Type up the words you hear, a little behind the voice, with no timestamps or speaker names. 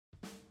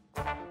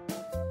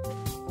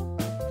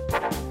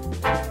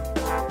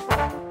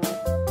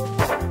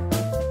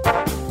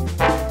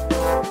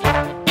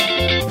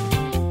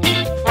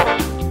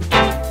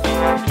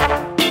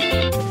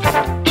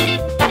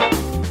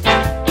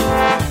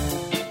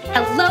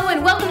Hello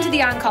and welcome to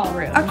the On Call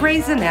Room, a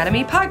Grey's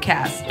Anatomy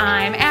podcast.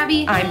 I'm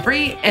Abby. I'm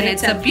Bree, and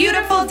it's a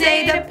beautiful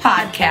day to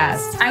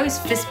podcast. I always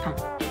fist pump.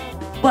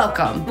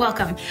 Welcome.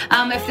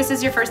 If this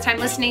is your first time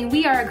listening,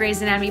 we are a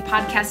Grey's Anatomy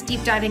podcast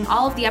deep diving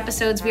all of the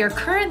episodes. We are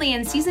currently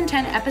in season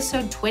 10,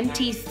 episode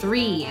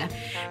 23.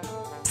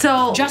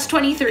 So just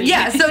 23.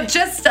 Yeah, so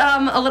just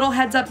a little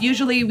heads up.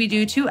 Usually we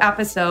do 2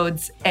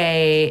 episodes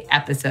a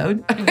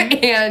episode.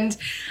 And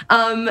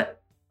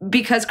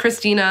because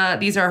Christina,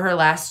 these are her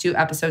last 2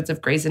 episodes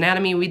of Grey's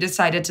Anatomy, we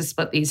decided to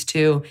split these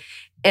 2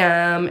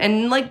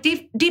 and like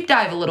deep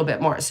dive a little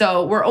bit more.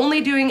 So we're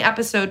only doing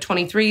episode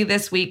 23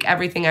 this week.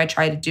 Everything I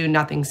try to do,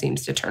 nothing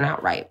seems to turn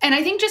out right. And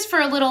I think just for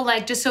a little,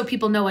 just so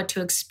people know what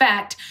to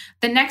expect,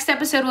 the next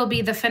episode will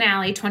be the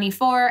finale,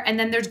 24, and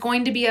then there's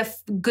going to be a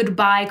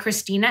Goodbye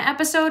Christina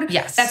episode.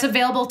 Yes. That's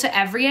available to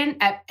everyone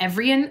on the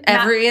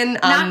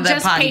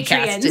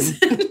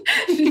podcast.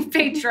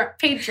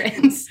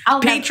 Patrons.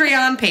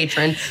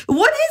 Patron.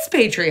 What is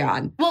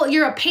Patreon? Well,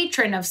 you're a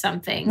patron of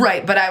something.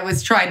 Right, but I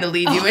was trying to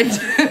lead you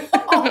into...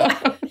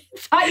 I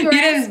thought you were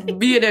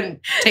you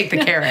didn't take the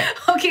carrot.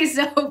 Okay,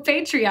 so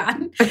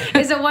Patreon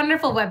is a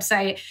wonderful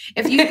website.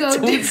 If you go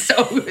it's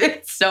so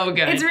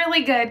good. It's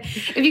really good.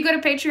 If you go to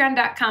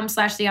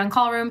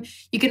patreon.com/theoncallroom,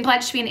 you can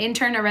pledge to be an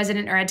intern, a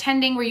resident, or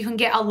attending, where you can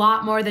get a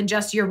lot more than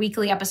just your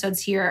weekly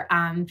episodes here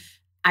on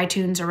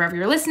iTunes or wherever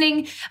you're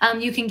listening.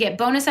 You can get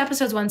bonus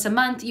episodes once a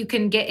month. You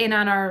can get in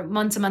on our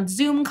once a month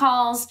Zoom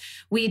calls.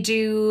 We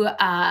do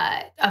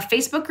a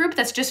Facebook group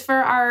that's just for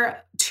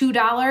our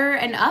 $2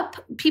 and up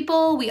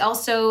people. We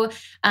also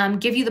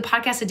give you the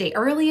podcast a day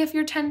early if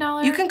you're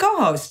 $10. You can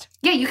co-host.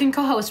 Yeah, you can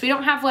co-host. We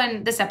don't have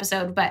one this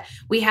episode, but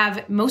we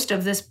have most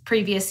of this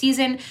previous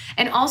season.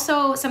 And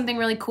also something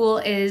really cool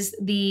is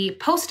the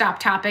post-op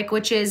topic,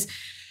 which is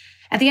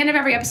at the end of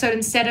every episode,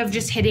 instead of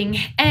just hitting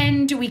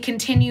end, we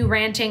continue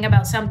ranting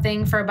about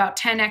something for about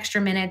 10 extra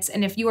minutes.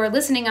 And if you are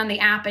listening on the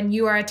app and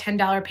you are a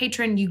 $10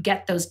 patron, you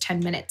get those 10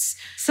 minutes.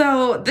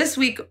 So this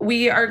week,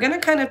 we are going to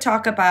kind of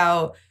talk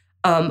about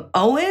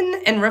Owen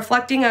and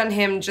reflecting on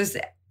him just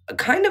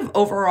kind of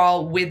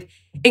overall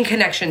in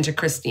connection to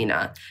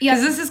Christina.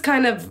 Because this is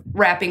kind of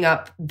wrapping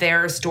up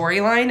their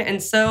storyline.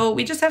 And so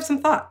we just have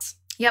some thoughts.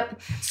 Yep.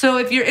 So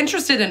if you're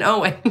interested in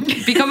Owen,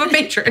 become a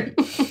patron.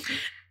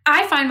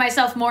 I find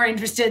myself more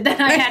interested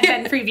than I had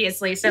been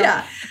previously.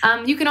 So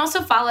you can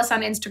also follow us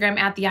on Instagram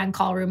at the On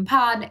Call Room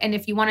Pod. And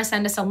if you want to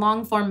send us a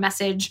long form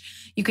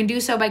message, you can do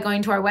so by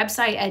going to our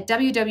website at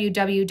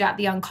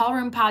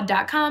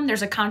www.theoncallroompod.com.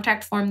 There's a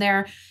contact form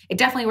there. It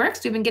definitely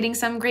works. We've been getting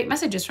some great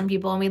messages from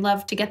people and we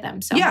love to get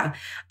them. So yeah.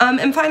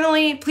 And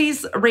finally,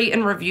 please rate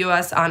and review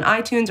us on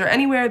iTunes or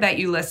anywhere that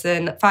you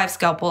listen. 5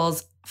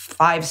 scalpels,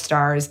 5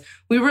 stars.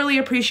 We really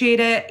appreciate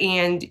it.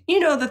 And you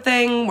know the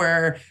thing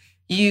where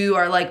you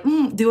are like,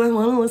 do I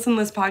want to listen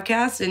to this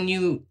podcast? And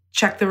you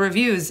check the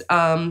reviews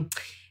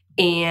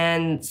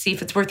and see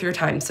if it's worth your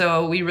time.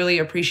 So we really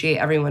appreciate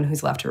everyone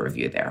who's left a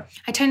review there.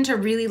 I tend to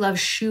really love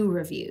shoe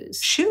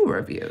reviews. Shoe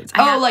reviews?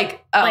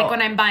 Like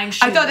when I'm buying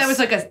shoes. I thought that was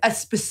like a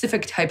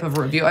specific type of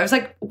review. I was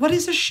like, what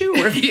is a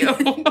shoe review?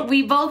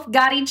 We both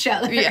got each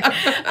other.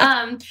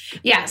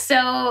 Yeah.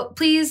 So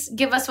please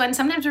give us one.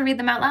 Sometimes we read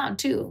them out loud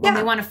too when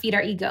we want to feed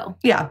our ego.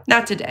 Yeah,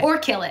 not today. Or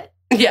kill it.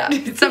 Yeah,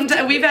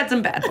 sometimes we've had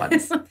some bad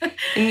ones. And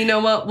you know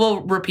what?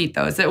 We'll repeat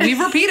those. We've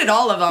repeated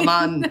all of them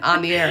on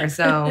the air,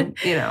 so,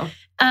 you know.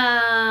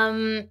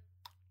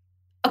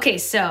 Okay,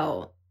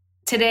 so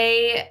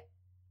today,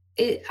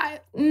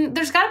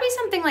 there's got to be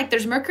something like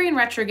there's Mercury in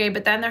retrograde,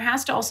 but then there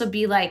has to also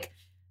be like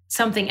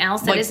something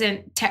else that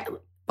isn't...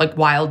 like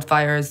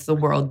wildfires, the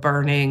world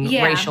burning,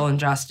 racial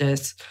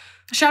injustice.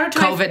 Shout out to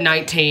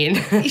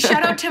COVID-19.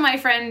 Shout out to my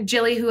friend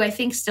Jilly, who I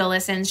think still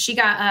listens. She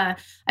got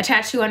a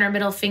tattoo on her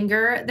middle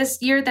finger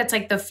this year. That's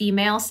like the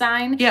female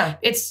sign. Yeah.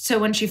 It's so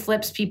when she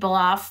flips people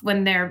off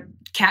when they're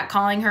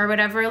catcalling her or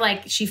whatever,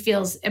 like she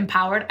feels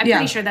empowered. I'm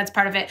pretty sure that's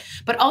part of it.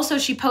 But also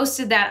she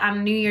posted that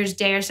on New Year's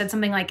Day or said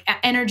something like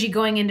energy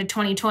going into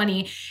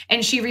 2020.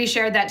 And she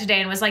reshared that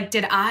today and was like,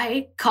 did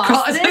I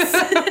cause this?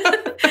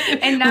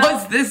 And now,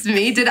 was this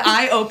me? Did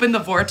I open the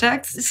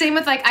vortex? Same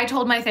with like, I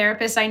told my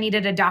therapist I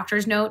needed a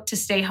doctor's note to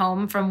stay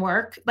home from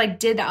work. Like,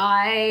 did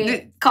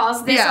I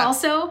cause this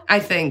also? I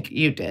think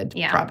you did,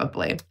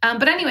 probably.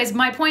 But anyways,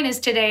 my point is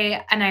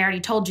today, and I already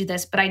told you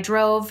this, but I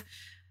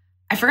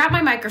forgot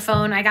my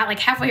microphone. I got like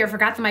halfway here,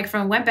 forgot the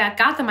microphone, went back,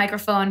 got the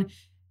microphone,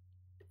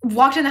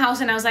 walked in the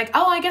house, and I was like,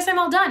 oh, I guess I'm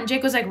all done.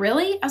 Jake was like,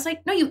 really? I was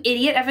like, no, you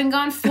idiot. I've been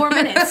gone 4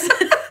 minutes.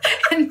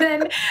 And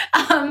then...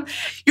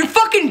 you're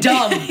fucking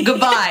dumb.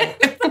 Goodbye.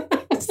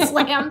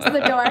 Slams the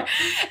door.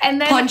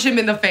 And then... punch him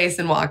in the face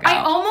and walk out. I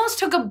almost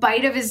took a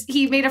bite of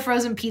he made a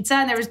frozen pizza,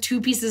 and there was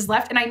 2 pieces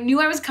left, and I knew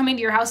I was coming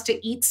to your house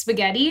to eat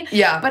spaghetti.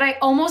 Yeah. But I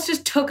almost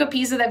just took a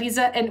piece of that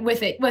pizza and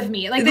with me.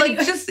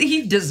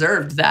 He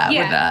deserved that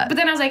with that. But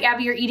then I was like,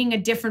 Abby, you're eating a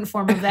different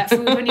form of that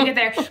food when you get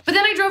there. But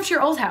then I drove to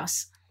your old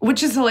house.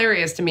 Which is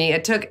hilarious to me.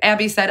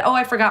 Abby said, oh,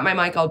 I forgot my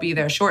mic. I'll be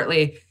there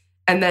shortly.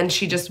 And then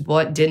she just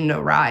didn't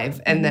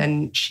arrive. And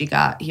then she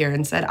got here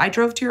and said, I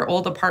drove to your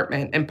old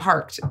apartment and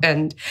parked.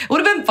 And it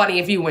would have been funny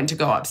if you went to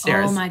go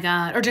upstairs. Oh my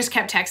God. Or just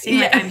kept texting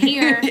like, I'm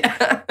here.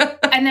 Yeah.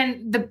 And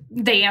then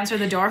they answer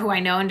the door who I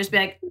know and just be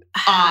like,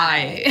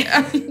 hi.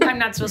 I'm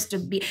not supposed to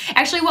be.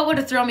 Actually, what would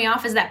have thrown me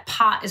off is that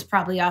pot is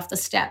probably off the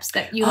steps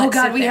that you Oh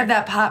God, we there. had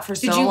that pot for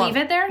so long. Did you leave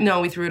it there?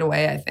 No, we threw it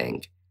away, I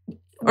think.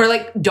 Or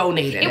like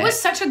donated it. It was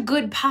such a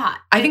good pot.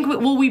 I think,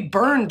 we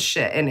burned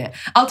shit in it.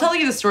 I'll tell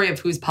you the story of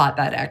whose pot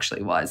that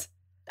actually was.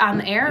 On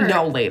the air?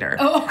 No, later.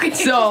 Oh, okay.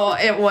 So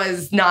it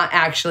was not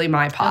actually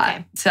my pot.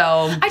 Okay. So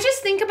I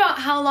just think about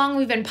how long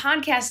we've been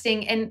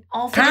podcasting and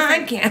all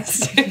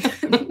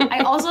podcasting. I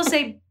also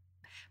say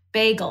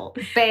bagel.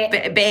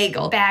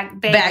 Bagels.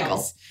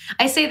 Bagels.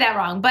 I say that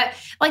wrong. But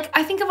like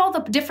I think of all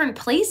the different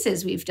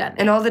places we've done it.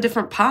 And all the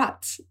different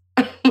pots.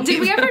 Did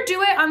we ever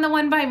do it on the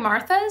one by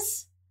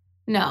Martha's?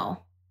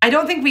 No. I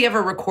don't think we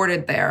ever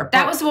recorded there.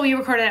 That was when we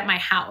recorded at my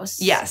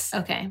house. Yes.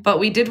 Okay. But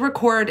we did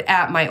record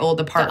at my old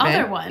apartment.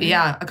 The other one.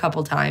 Yeah, a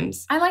couple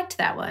times. I liked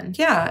that one.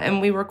 Yeah,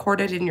 and we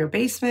recorded in your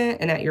basement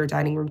and at your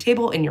dining room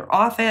table, in your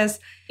office.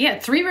 Yeah,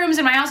 3 rooms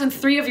in my house and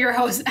 3 of your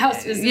houses and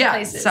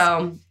places.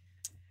 So,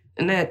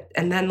 and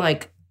then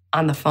like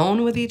on the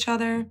phone with each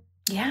other.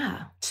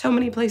 Yeah. So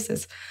many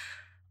places.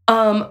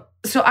 So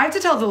I have to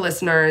tell the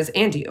listeners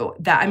and you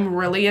that I'm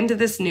really into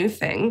this new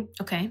thing.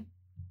 Okay.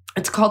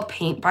 It's called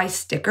Paint by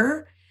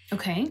Sticker.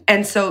 Okay.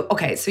 And so,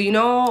 you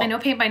know. I know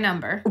paint by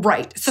number.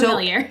 Right.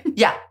 Familiar. So,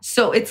 yeah.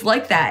 So it's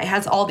like that. It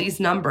has all these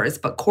numbers,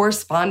 but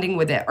corresponding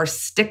with it are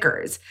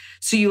stickers.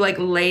 So you like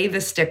lay the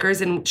stickers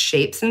in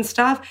shapes and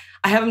stuff.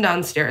 I have them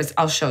downstairs.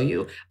 I'll show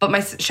you.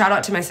 But shout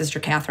out to my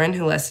sister, Catherine,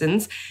 who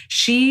listens.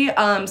 She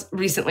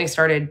recently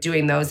started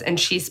doing those and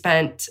she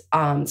spent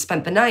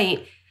the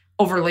night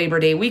over Labor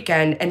Day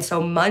weekend. And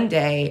so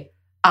Monday,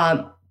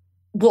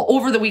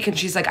 over the weekend,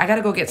 she's like, I got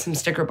to go get some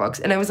sticker books.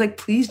 And I was like,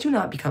 please do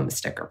not become a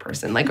sticker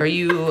person. Like, are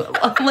you,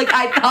 like,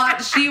 I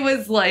thought she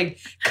was like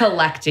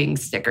collecting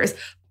stickers,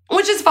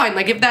 which is fine.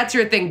 Like, if that's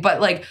your thing. But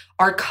like,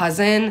 our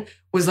cousin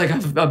was like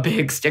a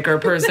big sticker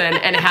person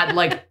and had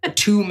like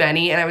too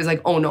many. And I was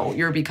like, oh no,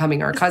 you're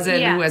becoming our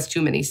cousin who has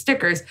too many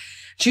stickers.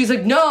 She was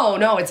like,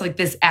 no, it's like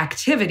this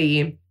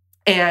activity.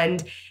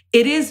 And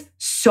it is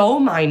so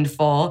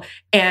mindful,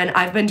 and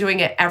I've been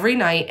doing it every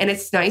night, and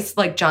it's nice.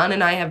 Like, John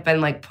and I have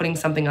been, like, putting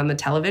something on the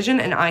television,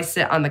 and I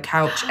sit on the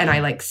couch, and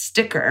I, like,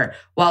 sticker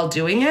while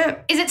doing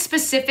it. Is it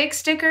specific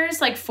stickers,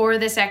 like, for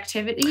this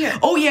activity? Or?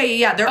 Oh,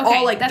 yeah. They're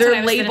all, like,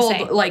 they're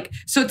labeled, like,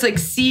 so it's, like,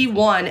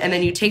 C1, and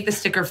then you take the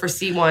sticker for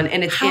C1,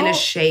 and it's in a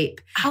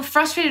shape. How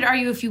frustrated are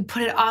you if you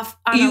put it off?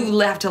 You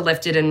have to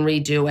lift it and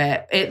redo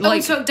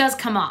it. So it does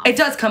come off. It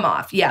does come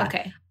off, yeah.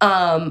 Okay.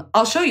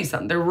 I'll show you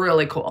some. They're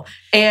really cool.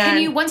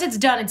 And once it's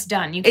done, it's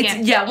done. You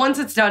can't. Once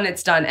it's done,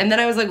 it's done. And then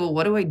I was like, well,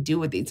 what do I do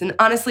with these? And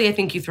honestly, I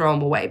think you throw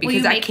them away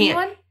because I can't.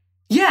 One?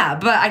 Yeah,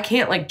 but I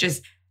can't like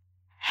just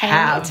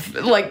have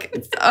like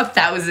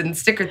 1,000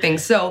 sticker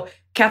things. So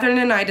Catherine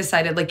and I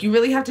decided like you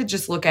really have to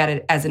just look at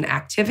it as an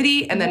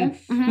activity. And then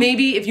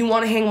maybe if you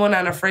want to hang one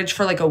on a fridge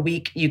for like a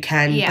week, you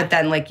can. Yeah. But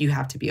then like you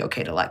have to be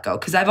okay to let go.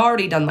 Because I've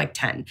already done like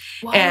 10.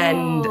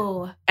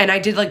 Whoa. And I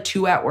did like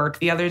 2 at work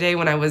the other day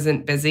when I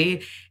wasn't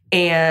busy.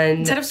 And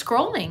instead of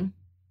scrolling.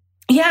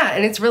 Yeah,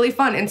 and it's really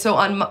fun. And so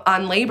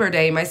on Labor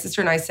Day, my sister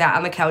and I sat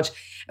on the couch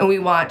and we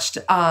watched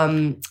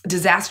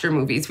disaster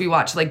movies. We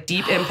watched like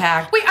Deep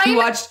Impact. We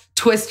watched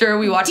Twister.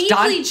 We watched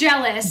deeply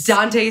jealous.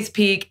 Dante's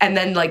Peak, and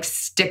then like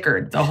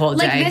stickered the whole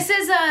day. Like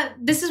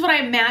this is what I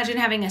imagine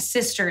having a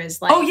sister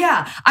is like. Oh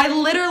yeah, I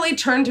literally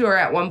turned to her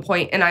at one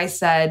point and I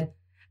said,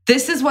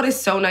 this is what is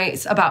so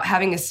nice about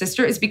having a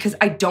sister is because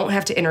I don't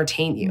have to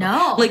entertain you.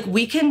 No. Like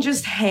we can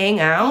just hang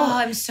out. Oh,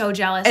 I'm so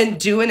jealous. And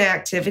do an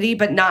activity,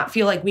 but not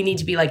feel like we need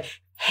to be like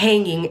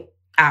hanging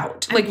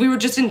out. Like we were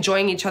just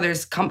enjoying each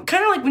other's kind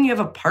of like when you have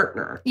a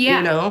partner,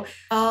 you know?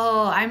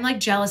 Oh, I'm like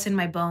jealous in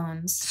my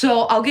bones.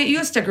 So I'll get you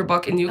a sticker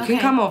book and you can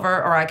come over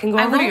or I can go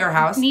over to your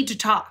house. Need to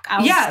talk.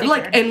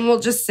 And we'll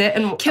just sit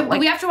and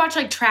we have to watch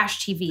like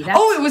trash TV.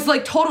 It was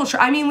like total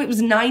it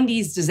was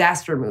 90s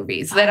disaster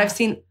movies that I've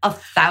seen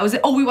 1,000.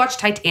 Oh, we watched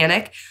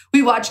Titanic.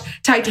 We watched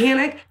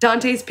Titanic,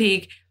 Dante's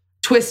Peak,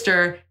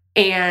 Twister,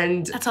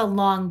 and that's a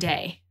long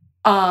day.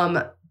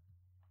 And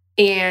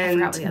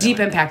Deep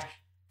Impact.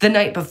 The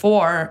night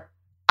before,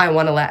 I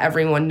want to let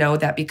everyone know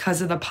that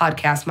because of the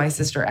podcast, my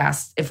sister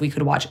asked if we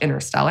could watch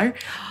Interstellar.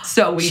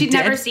 So She'd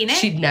never seen it?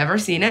 She'd never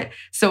seen it.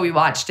 So we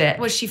watched it.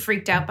 Was she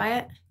freaked out by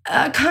it?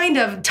 Kind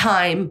of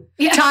time.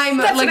 Yeah, time.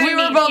 Like we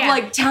were both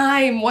like,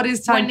 time. What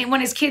is time? When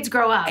his kids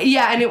grow up.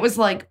 Yeah. And it was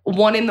like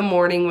 1 a.m.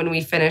 when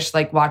we finished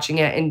like watching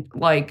it. And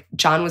like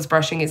John was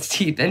brushing his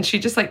teeth and she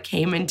just like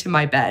came into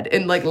my bed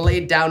and like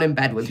laid down in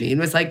bed with me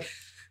and was like,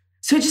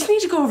 so I just need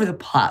to go over the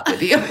plot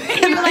with you.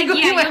 And you're like,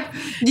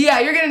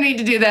 you're going to need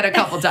to do that a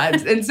couple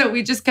times. And so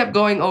we just kept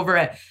going over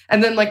it.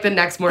 And then like the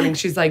next morning,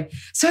 she's like,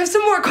 so I have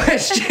some more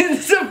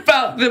questions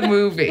about the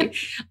movie.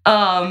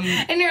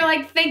 And you're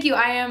like, thank you.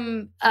 I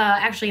am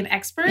actually an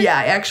expert. Yeah,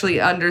 I actually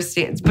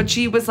understand. But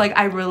she was like,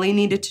 I really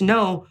needed to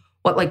know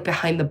what like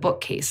behind the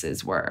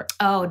bookcases were.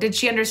 Oh, did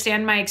she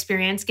understand my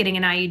experience getting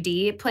an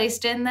IUD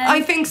placed in then?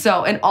 I think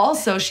so. And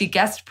also she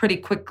guessed pretty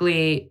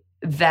quickly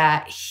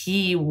that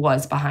he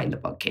was behind the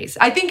bookcase.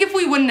 I think if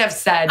we wouldn't have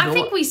said... I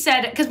think we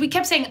said, because we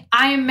kept saying,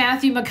 I am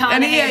Matthew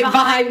McConaughey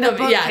behind the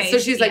bookcase. Yeah, so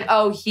she's like,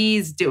 oh,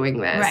 he's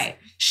doing this. Right.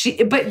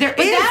 But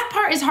that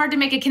part is hard to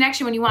make a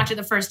connection when you watch it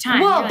the first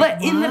time. Well,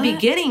 but in the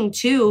beginning,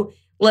 too,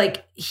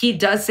 like, he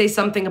does say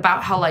something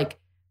about how, like,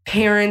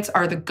 parents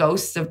are the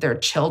ghosts of their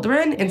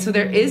children. And so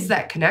there is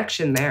that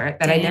connection there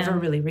that I never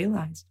really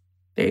realized.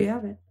 There you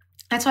have it.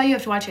 That's why you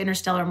have to watch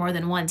Interstellar more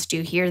than once. Do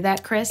you hear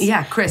that, Chris?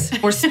 Yeah, Chris,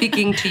 we're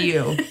speaking to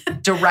you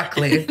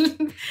directly.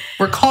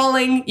 We're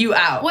calling you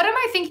out. What am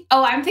I thinking?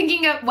 Oh, I'm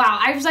thinking of, wow.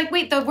 I was like,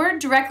 wait, the word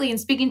directly and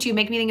speaking to you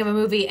make me think of a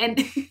movie. And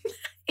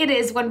it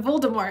is when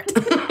Voldemort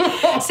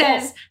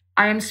says,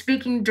 I am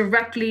speaking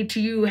directly to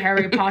you,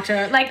 Harry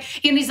Potter. Like,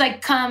 and he's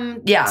like,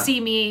 come see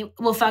me.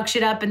 We'll fuck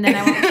shit up and then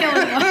I won't kill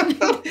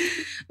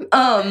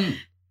anyone.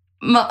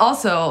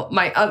 Also,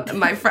 my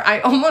friend, I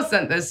almost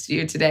sent this to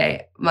you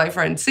today. My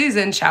friend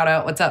Susan, shout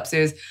out, what's up,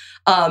 Suze,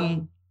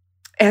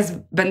 has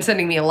been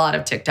sending me a lot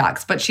of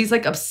TikToks, but she's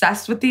like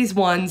obsessed with these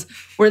ones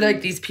where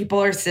like these people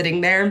are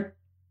sitting there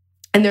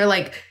and they're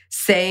like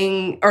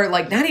saying, or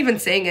like not even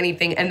saying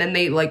anything, and then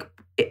they like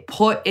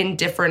put in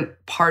different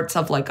parts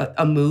of like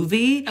a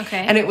movie.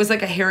 Okay. And it was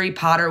like a Harry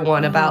Potter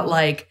one about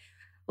like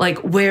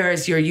where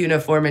is your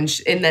uniform? And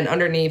then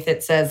underneath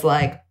it says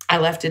like, I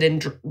left it in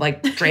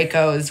like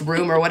Draco's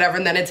room or whatever.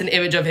 And then it's an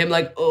image of him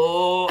like,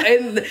 oh,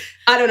 and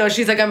I don't know.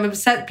 She's like, I'm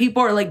upset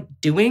people are like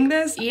doing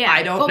this. Yeah.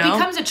 I don't know. Well, it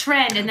becomes a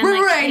trend. And then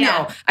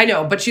I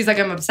know. But she's like,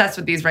 I'm obsessed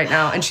with these right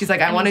now. And she's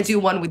like, I want to do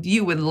one with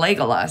you with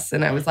Legolas.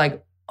 And I was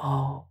like,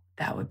 oh,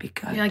 that would be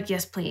good. You're like,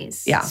 yes,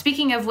 please. Yeah.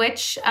 Speaking of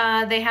which,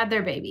 they had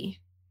their baby.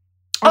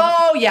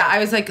 Oh, yeah. I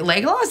was like,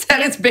 Legolas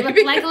had his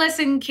baby? Legolas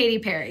and Katy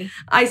Perry.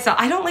 I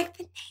don't like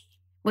the name.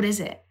 What is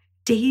it?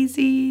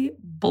 Daisy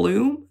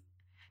Bloom?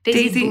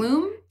 Daisy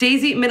Bloom?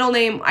 Daisy, middle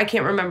name. I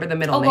can't remember the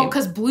middle name. Oh, well,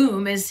 because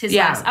Bloom is his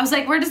last. I was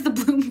like, where does the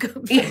Bloom go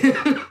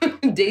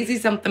from? Daisy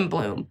something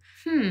Bloom.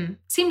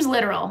 Seems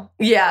literal.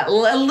 Yeah, a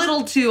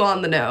little too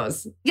on the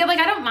nose. Yeah, like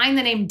I don't mind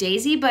the name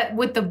Daisy, but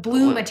with the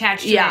Bloom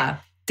attached to it. Yeah,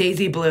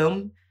 Daisy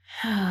Bloom.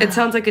 It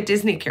sounds like a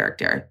Disney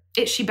character.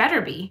 She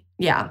better be.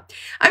 Yeah.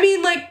 I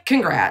mean, like,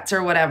 congrats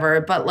or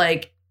whatever, but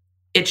like,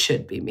 it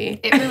should be me.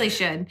 It really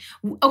should.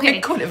 Okay.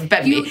 It could have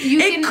been me.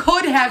 It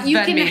could have been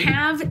me. You can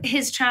have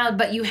his child,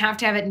 but you have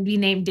to have it be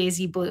named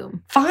Daisy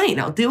Bloom. Fine,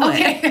 I'll do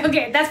it.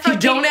 Okay. That's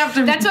what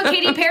That's what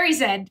Katy Perry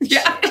said.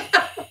 Yeah.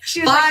 She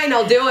was fine, like,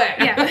 I'll do it.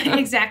 Yeah,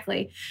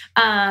 exactly.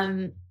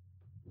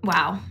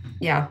 Wow.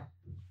 Yeah.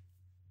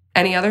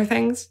 Any other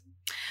things?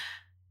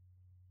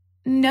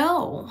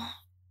 No.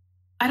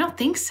 I don't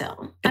think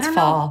so. It's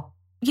fall.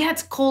 Yeah,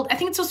 it's cold. I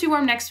think it's supposed to be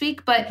warm next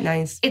week, but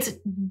nice. It's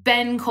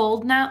been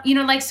cold now. You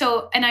know, like,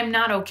 so, and I'm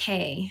not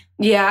okay.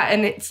 Yeah,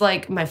 and it's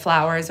like my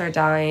flowers are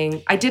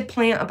dying. I did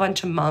plant a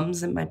bunch of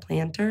mums in my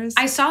planters.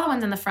 I saw the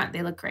ones in the front.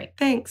 They look great.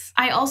 Thanks.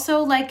 I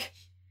also, like,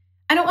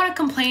 I don't want to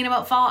complain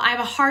about fall. I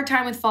have a hard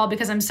time with fall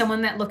because I'm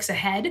someone that looks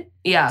ahead.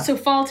 Yeah. So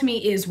fall to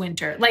me is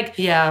winter. Like,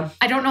 yeah.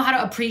 I don't know how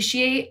to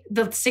appreciate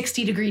the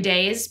 60-degree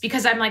days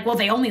because I'm like, well,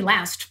 they only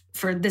last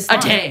for this long.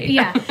 A day.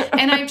 Yeah.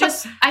 And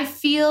I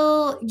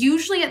feel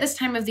usually at this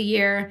time of the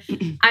year,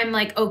 I'm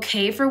like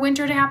okay for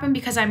winter to happen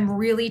because I'm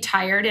really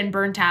tired and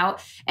burnt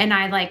out. And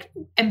I like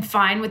am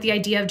fine with the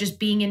idea of just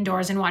being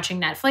indoors and watching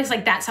Netflix.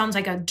 Like that sounds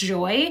like a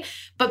joy.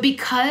 But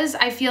because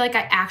I feel like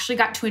I actually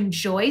got to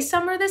enjoy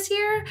summer this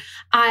year,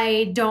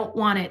 I don't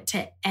want it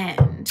to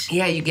end.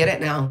 Yeah, you get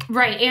it now.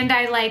 Right. And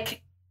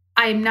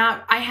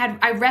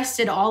I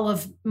rested all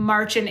of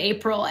March and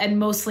April and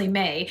mostly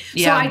May.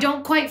 Yeah. So I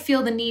don't quite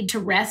feel the need to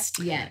rest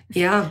yet.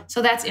 Yeah.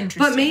 So that's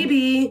interesting. But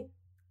maybe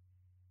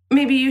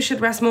you should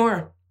rest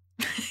more.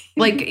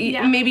 Like,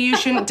 maybe you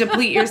shouldn't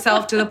deplete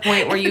yourself to the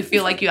point where you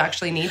feel like you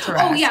actually need to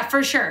rest. Oh, yeah,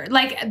 for sure.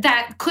 Like,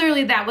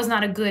 clearly that was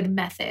not a good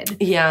method.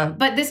 Yeah.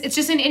 But it's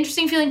just an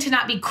interesting feeling to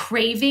not be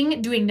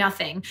craving doing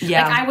nothing.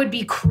 Yeah. Like, I would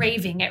be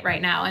craving it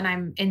right now, and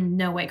I'm in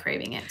no way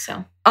craving it,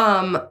 so.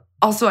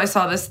 Also, I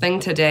saw this thing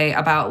today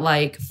about,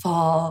 like,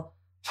 fall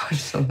or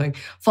something.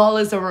 Fall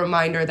is a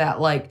reminder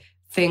that, like,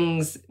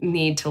 things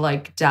need to,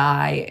 like,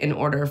 die in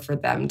order for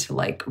them to,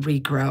 like,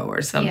 regrow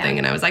or something. Yeah.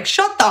 And I was like,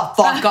 shut the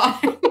fuck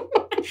up.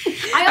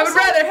 I would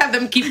rather have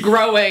them keep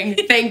growing.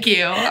 Thank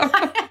you.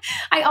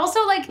 I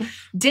also, like,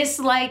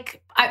 dislike...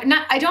 I'm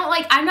not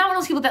one of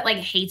those people that, like,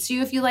 hates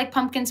you if you like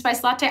pumpkin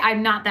spice latte.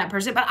 I'm not that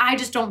person, but I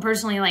just don't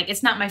personally like,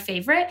 it's not my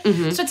favorite.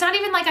 Mm-hmm. So it's not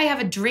even like I have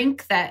a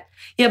drink that...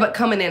 Yeah, but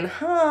coming in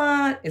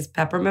hot is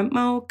peppermint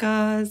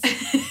mochas.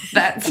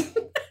 That's...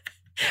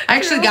 I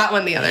actually got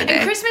one the other day.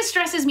 And Christmas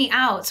stresses me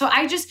out. So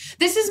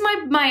this is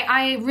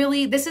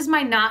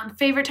my not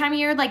favorite time of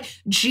year, like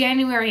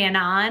January and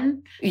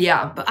on.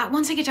 Yeah. But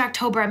once I get to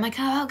October, I'm like,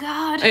 oh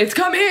God. It's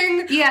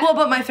coming. Yeah. Well,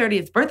 but my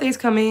 30th birthday's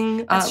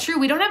coming. That's true.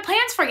 We don't have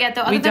plans for it yet,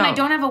 though, other than I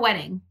don't have a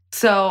wedding.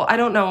 So I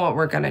don't know what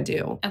we're going to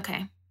do.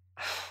 Okay.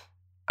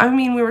 I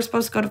mean, we were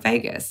supposed to go to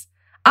Vegas.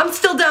 I'm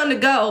still down to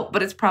go,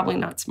 but it's probably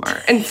not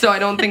smart. And so I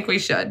don't think we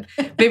should.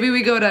 Maybe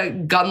we go to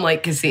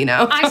Gunlight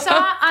Casino. I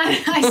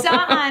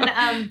saw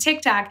on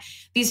TikTok,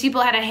 these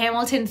people had a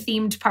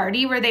Hamilton-themed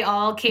party where they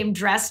all came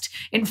dressed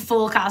in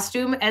full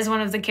costume as one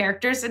of the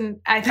characters. And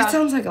I thought, that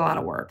sounds like a lot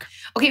of work.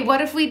 Okay,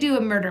 what if we do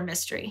a murder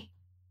mystery?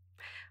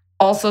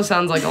 Also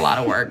sounds like a lot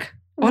of work.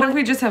 What if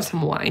we just have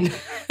some wine?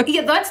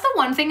 Yeah, that's the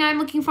one thing I'm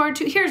looking forward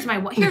to. Here's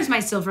my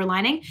silver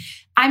lining.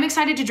 I'm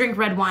excited to drink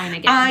red wine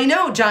again. I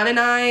know. John and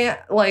I,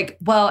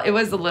 it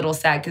was a little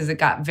sad because it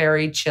got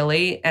very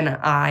chilly and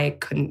I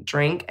couldn't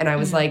drink. And I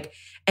was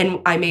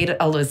and I made a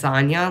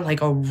lasagna,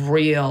 like a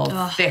real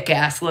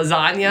thick-ass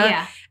lasagna.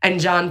 Yeah. And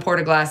John poured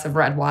a glass of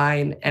red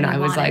wine. And I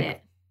was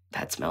like,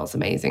 that smells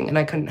amazing. And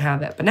I couldn't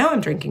have it. But now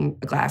I'm drinking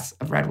a glass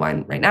of red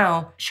wine right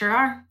now. Sure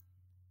are.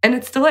 And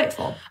it's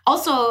delightful.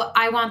 Also,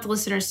 I want the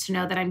listeners to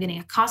know that I'm getting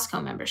a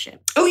Costco membership.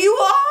 Oh, you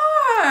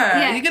are?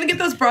 Yeah. Are you going to get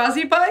those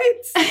Brasi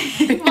bites?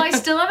 Well, I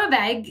still have a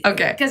bag.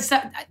 Okay. Because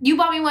you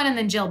bought me one and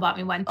then Jill bought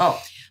me one.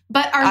 Oh.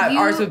 But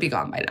ours would be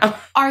gone by now.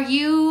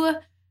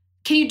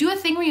 Can you do a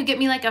thing where you get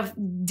me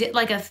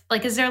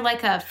is there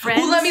like a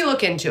friend? Well, let me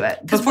look into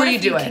it before you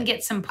do it. Can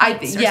get some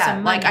points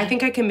some money. I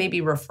think I can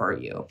maybe refer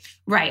you.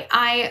 Right.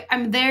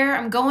 I'm there.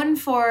 I'm going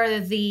for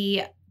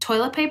the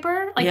toilet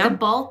paper, the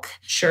bulk.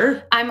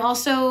 Sure. I'm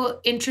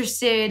also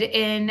interested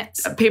in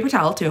paper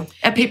towel too,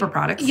 and paper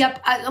products.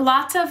 Yep.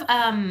 Lots of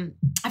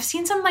I've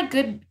seen some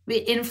good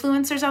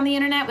influencers on the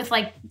internet with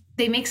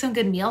they make some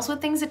good meals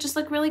with things that just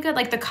look really good,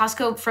 like the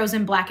Costco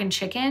frozen blackened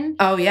chicken.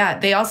 Oh yeah,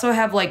 they also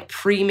have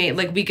pre-made.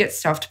 We get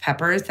stuffed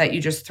peppers that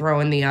you just throw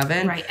in the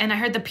oven. Right, and I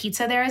heard the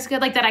pizza there is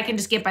good, that I can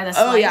just get by the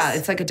slice. Oh yeah,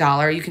 it's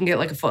 $1. You can get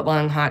a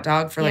foot-long hot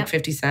dog for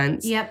 50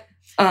 cents. Yep.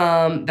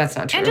 That's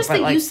not true. And just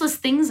the useless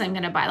things I'm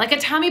going to buy, like a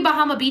Tommy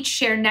Bahama Beach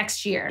share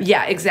next year.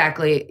 Yeah,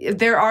 exactly.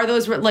 There are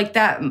those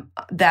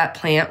that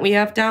plant we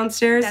have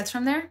downstairs. That's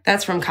from there?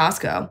 That's from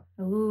Costco.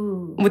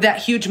 Ooh. With that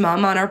huge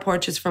mum on our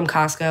porch is from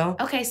Costco.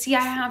 Okay, see,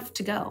 I have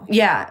to go.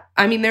 Yeah.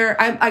 I mean,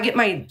 I get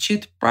my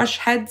toothbrush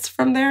heads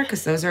from there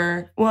because those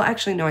are, well,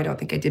 actually, no, I don't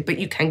think I did, but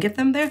you can get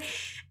them there.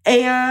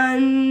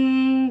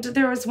 And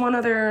there was one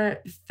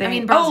other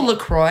thing.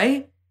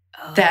 LaCroix.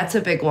 Oh. That's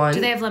a big one.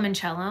 Do they have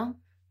limoncello?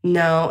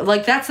 No,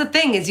 that's the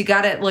thing is you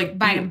got to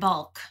buy in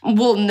bulk.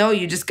 Well, no,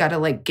 you just got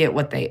to get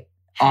what they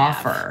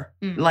offer.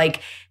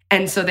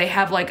 And so they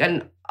have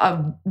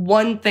a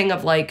one thing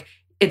of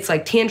it's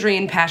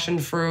tangerine, passion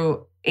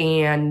fruit,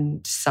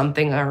 and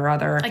something or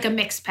other. Like a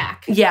mixed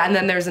pack. Yeah, and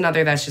then there's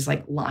another that's just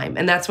lime.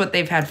 And that's what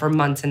they've had for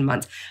months and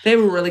months. They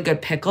have really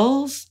good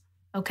pickles.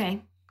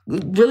 Okay.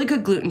 Really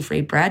good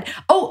gluten-free bread.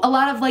 Oh, a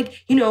lot of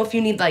if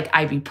you need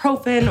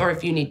ibuprofen or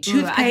if you need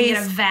toothpaste. I can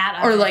get a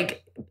vat of it.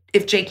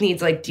 If Jake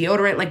needs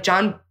deodorant,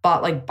 John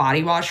bought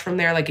body wash from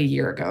there a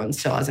year ago and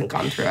still hasn't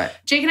gone through it.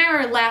 Jake and I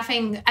were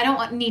laughing. I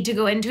don't need to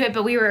go into it,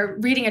 but we were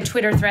reading a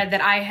Twitter thread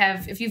that I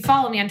have. If you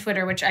follow me on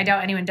Twitter, which I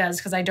doubt anyone does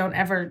because I don't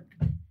ever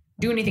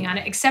do anything on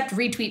it except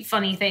retweet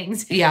funny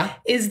things. Yeah.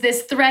 Is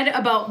this thread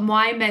about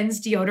why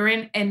men's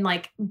deodorant and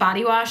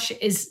body wash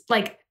is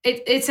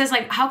it says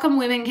how come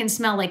women can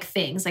smell like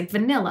things like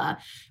vanilla,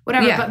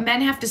 whatever, but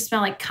men have to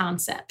smell like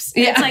concepts.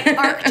 Yeah. It's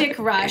Arctic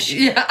Rush,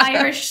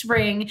 Irish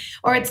Spring,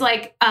 or it's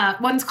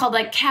one's called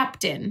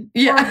Captain,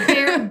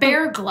 or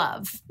bear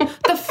glove.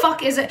 The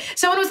fuck is it?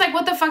 Someone was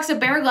what the fuck's a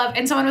bear glove?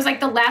 And someone was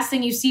the last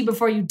thing you see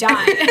before you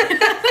die.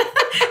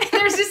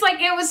 There's just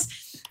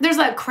there's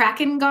a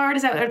Kraken guard,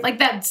 is that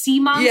that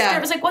sea monster? Yeah.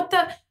 It was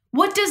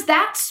what does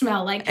that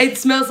smell like? It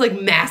smells like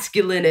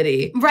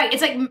masculinity. Right.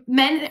 It's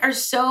men are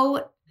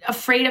so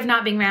afraid of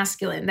not being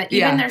masculine that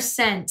even their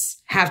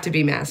scents have to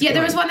be masculine. Yeah,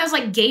 there was one that was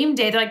game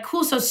day. They're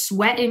cool, so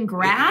sweat and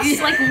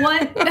grass?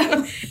 What?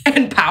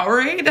 And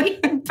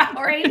Powerade?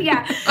 Powerade,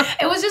 yeah.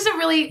 It was just a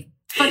really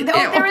fun. There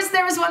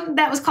was one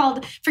that was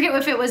called, forget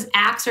if it was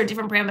Axe or a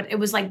different brand, but it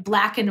was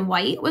black and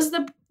white was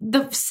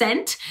the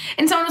scent.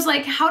 And someone was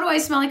how do I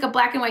smell like a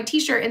black and white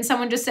t-shirt? And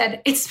someone just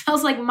said, it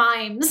smells like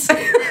mimes.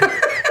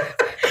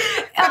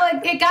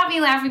 It got me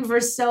laughing for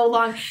so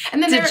long.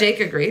 And then did Jake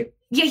agree?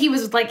 Yeah, he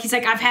was he's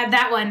I've had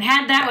that one.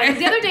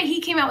 The other day he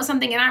came out with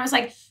something and I was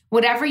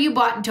whatever you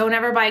bought, don't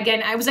ever buy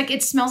again. I was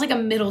it smells like a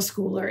middle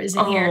schooler is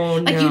in here. No.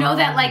 You know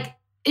that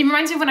it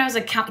reminds me of when I was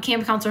a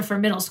camp counselor for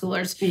middle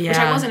schoolers, which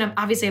I wasn't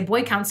obviously a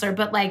boy counselor,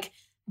 but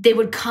they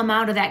would come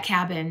out of that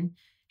cabin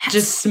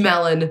just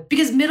smelling.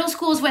 Because middle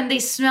school is when they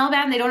smell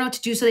bad and they don't know what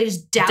to do, so they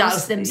just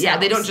douse themselves. Yeah,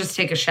 they don't just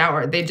take a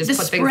shower. They just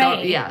put things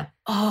out. Yeah.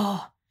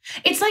 Oh.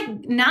 It's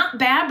not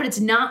bad, but it's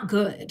not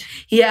good.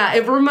 Yeah,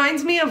 it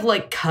reminds me of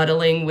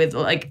cuddling with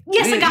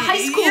yes, a high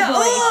school boy.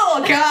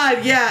 Oh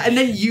God, yeah. And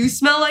then you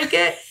smell like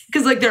it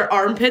because their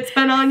armpits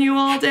been on you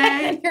all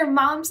day. And your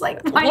mom's why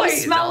do you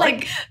smell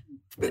like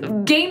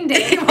game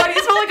day? Why do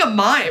you smell like a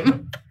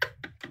mime?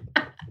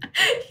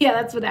 Yeah,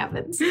 that's what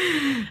happens.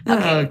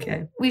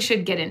 Okay. We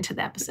should get into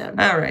the episode.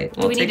 All right.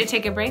 Do we need to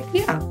take a break?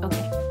 Yeah.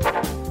 Okay.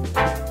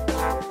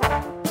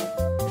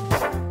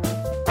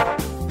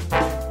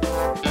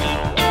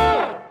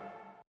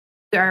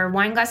 Our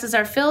wine glasses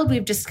are filled.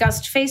 We've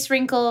discussed face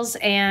wrinkles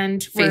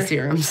and face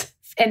serums.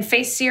 and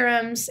face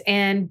serums,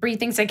 and Brie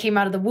thinks I came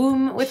out of the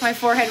womb with my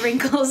forehead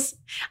wrinkles.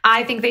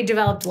 I think they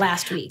developed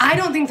last week. I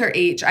don't think they're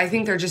age. I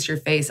think they're just your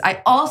face.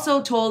 I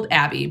also told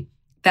Abby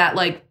that,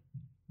 like,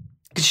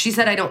 because she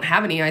said I don't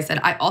have any. I said,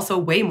 I also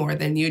weigh more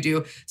than you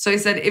do. So I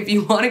said, if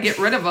you want to get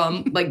rid of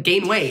them, like,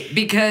 gain weight,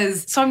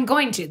 because... So I'm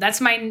going to. That's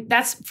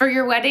for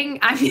your wedding.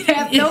 I'm going to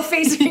have no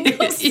face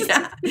wrinkles.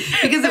 Yeah,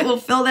 because it will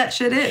fill that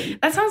shit in.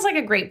 That sounds like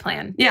a great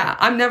plan. Yeah,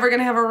 I'm never going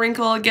to have a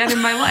wrinkle again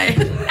in my life.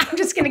 I'm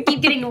just going to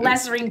keep getting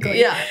less wrinkly.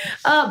 Yeah.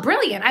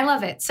 Brilliant. I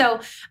love it. So,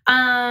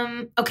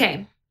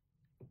 okay.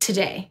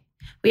 Today,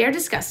 we are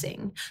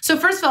discussing... So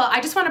first of all,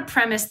 I just want to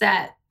premise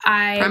that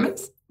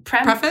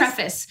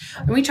preface.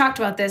 And we talked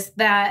about this,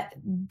 that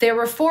there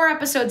were 4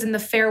 episodes in the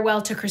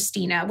Farewell to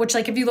Christina, which,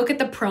 like, if you look at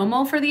the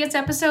promo for these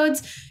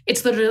episodes,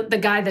 it's literally the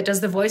guy that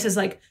does the voice is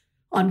like,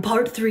 on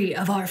part 3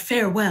 of our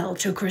Farewell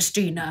to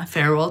Christina.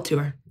 Farewell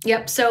tour.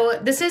 Yep. So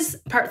this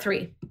is part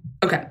 3.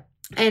 Okay.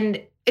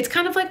 And it's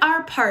kind of like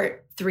our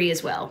part 3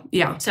 as well.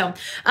 Yeah. So,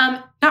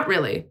 not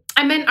really.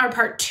 I meant our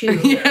part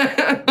 2.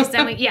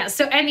 Yeah.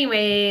 So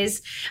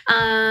anyways,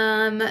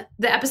 the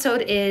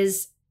episode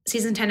is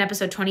Season 10,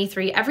 Episode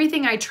 23,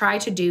 Everything I Try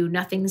to Do,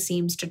 Nothing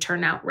Seems to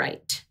Turn Out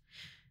Right.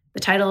 The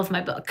title of my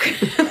book.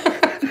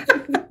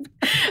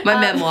 My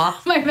memoir.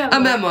 A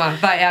memoir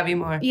by Abby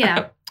Moore.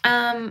 Yeah.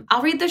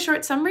 I'll read the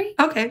short summary.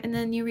 Okay. And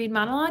then you read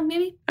monologue,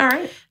 maybe? All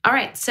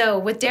right. So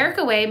with Derek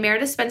away,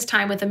 Meredith spends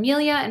time with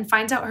Amelia and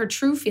finds out her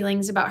true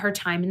feelings about her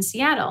time in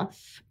Seattle.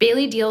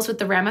 Bailey deals with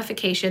the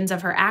ramifications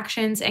of her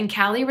actions, and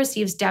Callie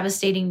receives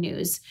devastating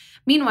news.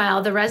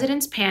 Meanwhile, the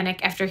residents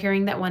panic after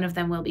hearing that one of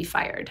them will be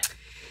fired.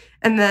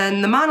 And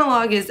then the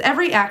monologue is,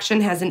 every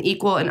action has an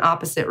equal and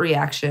opposite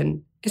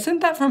reaction. Isn't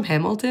that from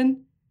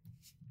Hamilton?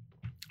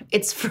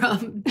 It's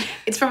from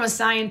a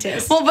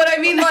scientist. Well, but I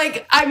mean,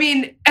 that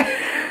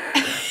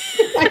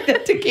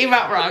came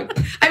out wrong.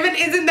 I mean,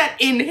 isn't that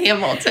in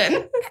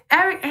Hamilton?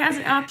 Eric has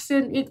an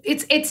opposite.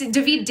 It's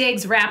David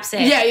Diggs raps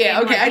it.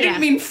 Yeah. Okay, I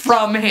didn't mean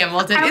from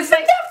Hamilton. Isn't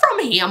that from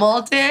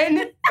Hamilton?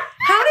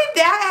 How did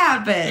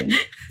that happen?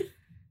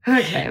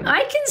 Okay.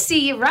 I can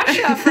see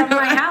Russia from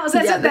my house.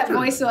 That's what that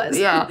voice was.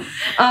 Yeah.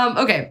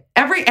 Okay.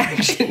 Every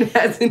action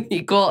has an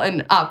equal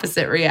and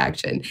opposite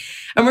reaction.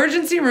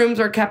 Emergency rooms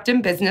are kept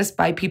in business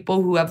by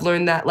people who have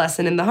learned that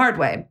lesson in the hard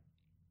way.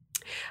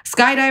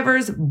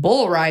 Skydivers,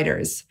 bull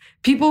riders,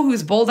 people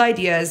whose bold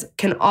ideas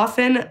can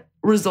often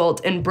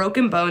result in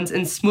broken bones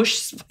and smushed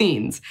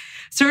spleens.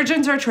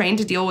 Surgeons are trained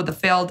to deal with the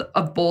failed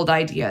of bold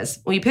ideas.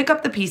 We pick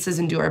up the pieces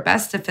and do our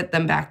best to fit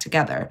them back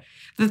together.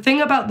 The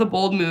thing about the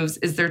bold moves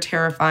is they're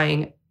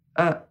terrifying.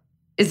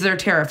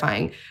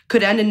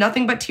 Could end in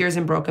nothing but tears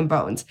and broken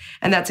bones.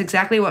 And that's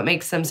exactly what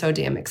makes them so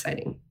damn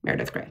exciting.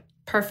 Meredith Grey.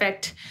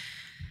 Perfect.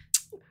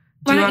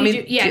 Do you want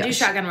me? Do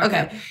shotgun work.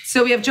 Okay.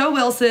 So we have Joe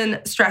Wilson,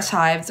 stress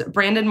hives,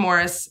 Brandon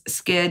Morris,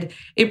 skid,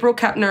 April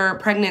Kepner,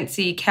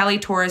 pregnancy, Callie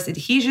Torres,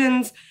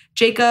 adhesions,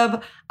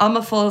 Jacob,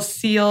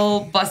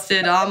 Amafocele,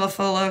 busted,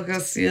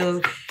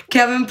 Amafocele,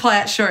 Kevin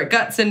Platt, short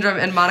gut syndrome,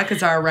 and Monica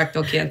Zara,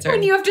 rectal cancer.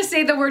 When you have to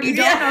say the word you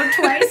don't know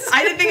twice.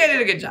 I didn't think I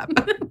did a good job.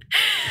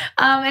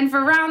 And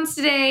for rounds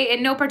today,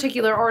 in no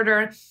particular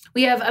order,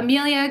 we have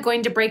Amelia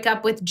going to break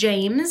up with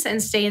James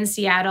and stay in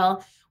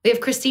Seattle. We have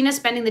Christina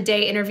spending the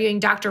day interviewing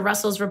Dr.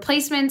 Russell's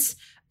replacements,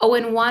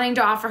 Owen wanting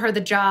to offer her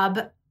the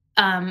job.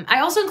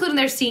 I also include in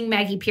there seeing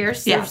Maggie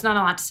Pierce. Yeah. There's not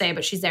a lot to say,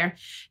 but she's there.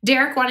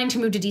 Derek wanting to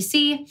move to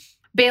D.C.,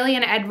 Bailey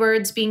and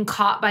Edwards being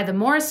caught by the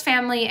Morris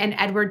family, and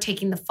Edward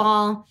taking the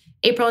fall.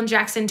 April and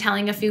Jackson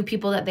telling a few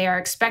people that they are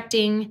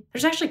expecting.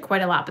 There's actually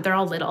quite a lot, but they're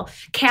all little.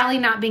 Callie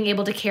not being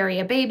able to carry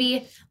a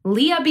baby.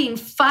 Leah being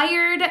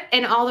fired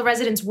and all the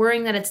residents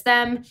worrying that it's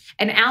them.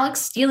 And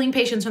Alex stealing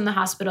patients from the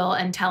hospital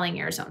and telling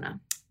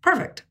Arizona.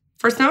 Perfect.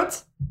 First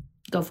notes?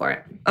 Go for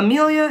it.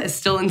 Amelia is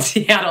still in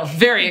Seattle.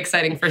 Very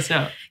exciting first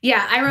note.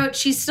 Yeah, I wrote,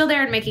 she's still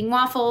there and making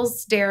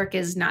waffles. Derek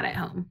is not at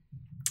home.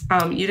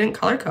 You didn't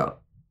color code.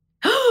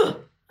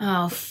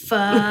 Oh, fuck.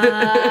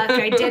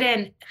 I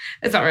didn't.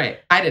 It's all right.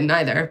 I didn't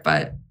either,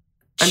 but...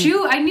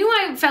 I knew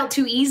I felt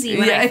too easy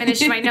when I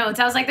finished my notes.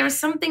 I was like, there was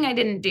something I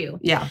didn't do.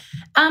 Yeah.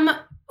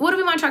 What do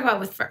we want to talk about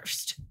with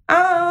first?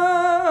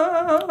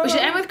 We should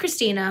end with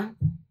Christina.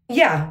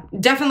 Yeah,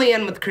 definitely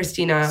end with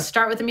Christina.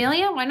 Start with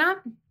Amelia. Why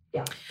not?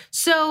 Yeah.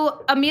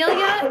 So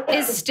Amelia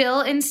is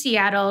still in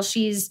Seattle.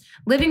 She's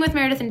living with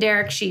Meredith and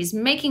Derek. She's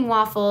making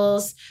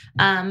waffles.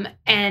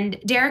 And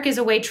Derek is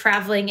away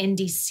traveling in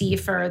DC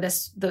for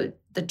the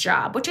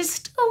job, which is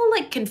still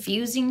like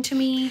confusing to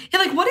me. Yeah,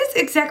 like what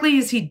exactly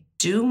is he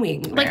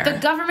doing there? Like the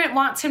government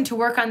wants him to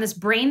work on this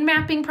brain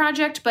mapping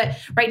project, but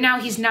right now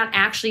he's not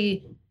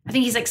actually, I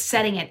think he's like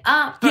setting it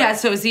up. Yeah,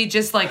 so is he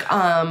just like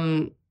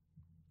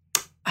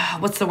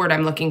what's the word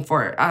I'm looking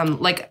for?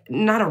 Like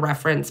not a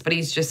reference, but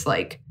he's just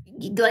like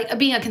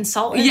being a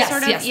consultant,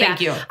 sort of. Yes,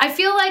 thank you. I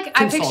feel like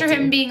I picture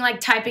him being like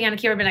typing on a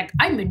keyboard, being like,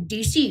 "I'm in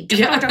DC.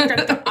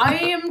 I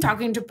am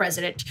talking to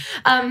president.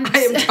 I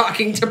am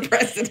talking to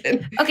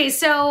president." Okay,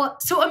 so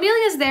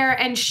Amelia's there,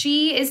 and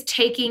she is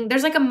taking.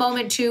 There's like a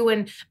moment too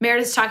when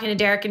Meredith's talking to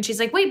Derek, and she's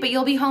like, "Wait, but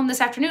you'll be home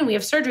this afternoon. We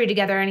have surgery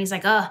together." And he's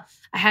like,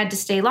 I had to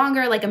stay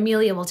longer. Like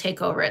Amelia will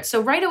take over it.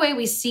 So right away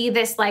we see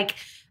this like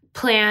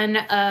plan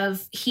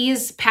of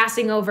he's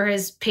passing over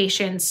his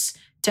patients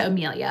to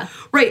Amelia.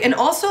 Right. And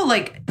also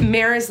like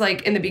Mare is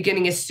like in the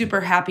beginning is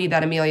super happy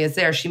that Amelia's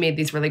there. She made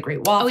these really great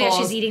waffles. Oh yeah,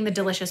 she's eating the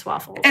delicious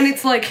waffles. And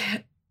it's like,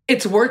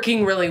 it's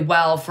working really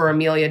well for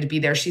Amelia to be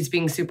there. She's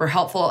being super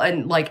helpful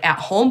and like at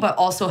home, but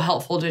also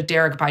helpful to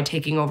Derek by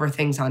taking over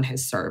things on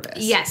his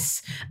service.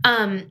 Yes.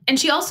 And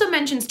she also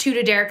mentions too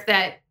to Derek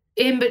that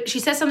she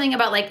says something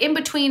about like in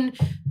between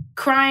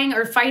crying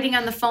or fighting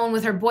on the phone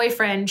with her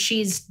boyfriend,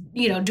 she's,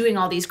 you know, doing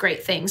all these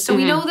great things. So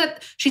we know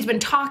that she's been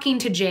talking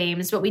to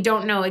James, but we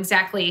don't know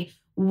exactly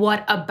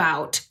what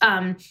about.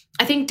 I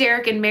think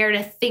Derek and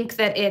Meredith think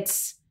that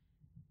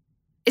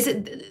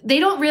they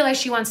don't realize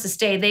she wants to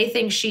stay. They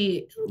think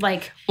she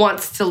like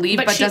wants to leave,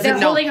 but doesn't they're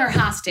know. Holding her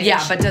hostage.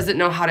 Yeah, but doesn't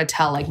know how to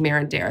tell like Mare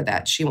and Dare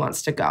that she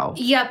wants to go.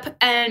 Yep.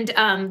 And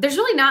there's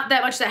really not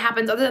that much that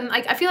happens other than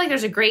like I feel like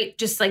there's a great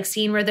just like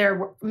scene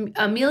where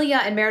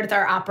Amelia and Meredith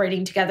are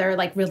operating together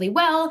like really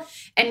well,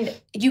 and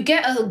you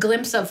get a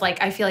glimpse of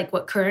like I feel like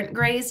what current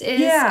Grey's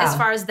is as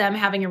far as them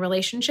having a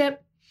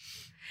relationship.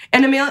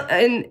 And Amelia,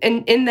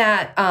 in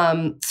that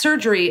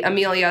surgery,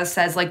 Amelia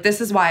says, like, this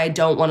is why I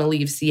don't want to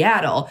leave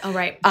Seattle. Oh,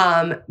 right.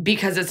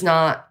 Because it's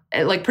not,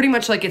 like, pretty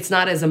much, like, it's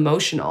not as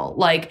emotional.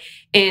 Like,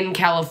 in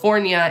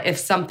California, if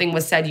something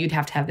was said, you'd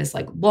have to have this,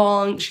 like,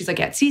 long, she's like,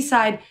 at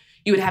Seaside,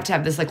 you would have to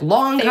have this, like,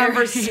 long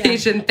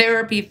conversation,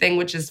 therapy thing,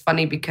 which is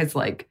funny because,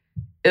 like,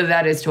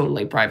 that is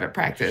totally private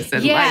practice.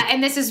 And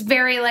and this is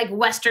very, like,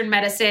 Western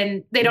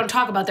medicine. They don't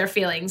talk about their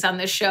feelings on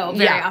this show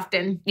very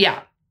often.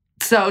 Yeah.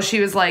 So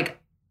she was like,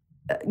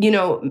 you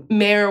know,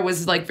 Mare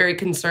was like very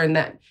concerned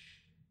that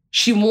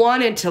she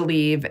wanted to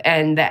leave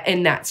and that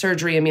in that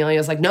surgery, Amelia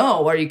was like,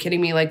 no, are you kidding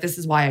me? Like, this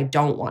is why I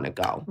don't want to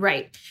go.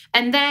 Right.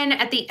 And then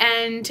at the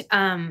end,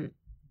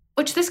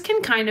 which this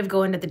can kind of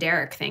go into the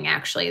Derek thing,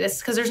 actually,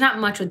 because there's not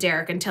much with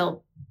Derek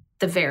until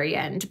the very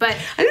end. But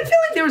I didn't feel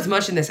like there was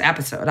much in this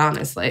episode,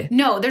 honestly.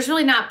 No, there's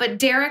really not. But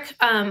Derek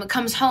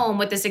comes home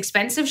with this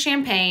expensive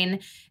champagne.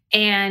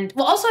 And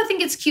well, also I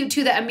think it's cute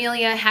too that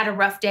Amelia had a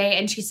rough day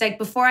and she's like,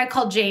 before I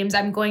call James,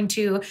 I'm going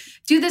to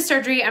do this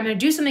surgery. I'm going to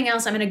do something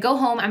else. I'm going to go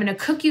home. I'm going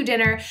to cook you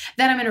dinner.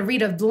 Then I'm going to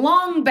read a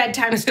long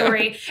bedtime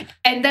story.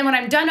 And then when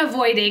I'm done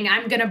avoiding,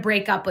 I'm going to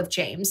break up with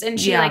James. And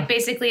she like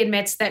basically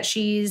admits that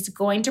she's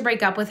going to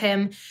break up with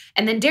him.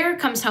 And then Derek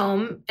comes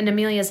home and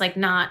Amelia's like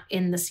not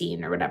in the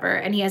scene or whatever.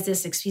 And he has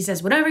this, he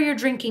says, whatever you're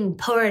drinking,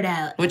 pour it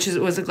out. Which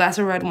was a glass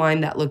of red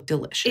wine that looked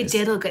delicious. It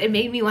did look good. It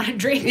made me want to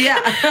drink.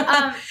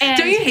 Yeah. And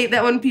don't you hate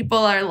that when people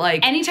are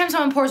like, anytime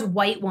someone pours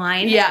white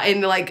wine. Yeah.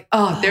 And like,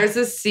 there's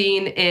a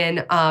scene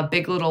in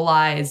Big Little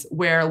Lies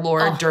where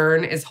Laura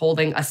Dern is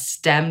holding a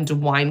stemmed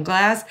wine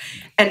glass.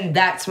 And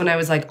that's when I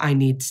was like, I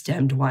need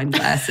stemmed wine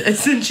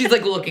glasses. And she's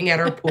like looking at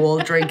her pool,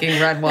 drinking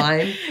red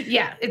wine.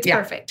 Yeah. It's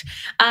perfect.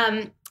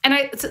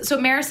 So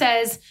Mare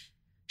says,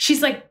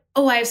 she's like,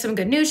 oh, I have some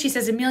good news. She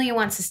says, Amelia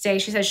wants to stay.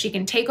 She says she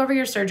can take over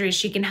your surgery.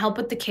 She can help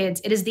with the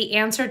kids. It is the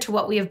answer to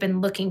what we have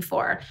been looking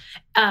for.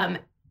 And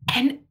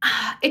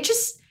it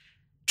just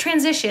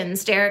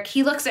transitions, Derek.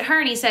 He looks at her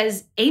and he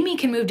says, Amy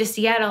can move to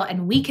Seattle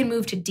and we can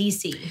move to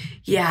DC.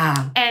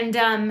 Yeah. And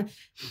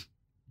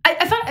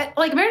I thought,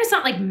 like, Meredith's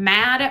not, like,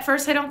 mad at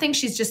first. I don't think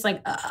she's just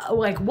like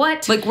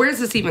what? Like, where's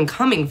this even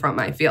coming from,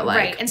 I feel like.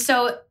 Right. And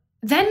so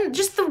then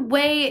just the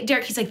way,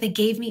 Derek, he's like, they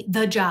gave me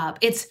the job.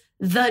 It's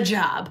the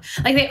job.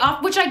 Like,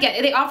 which I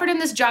get. They offered him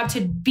this job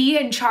to be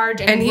in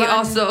charge and he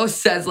also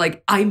says,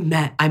 like, I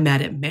met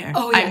him, Mare.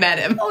 Oh, yeah. I met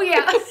him. Oh,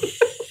 yeah.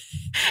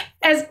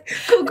 As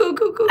cool.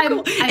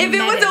 If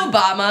it was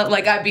Obama,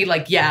 like, I'd be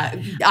like, yeah,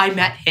 I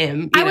met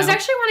him. I was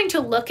actually wanting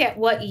to look at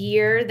what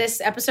year this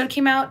episode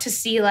came out to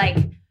see, like,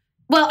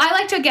 well,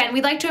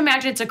 we'd like to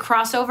imagine it's a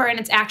crossover and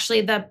it's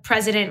actually the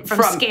president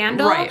from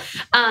Scandal. Right.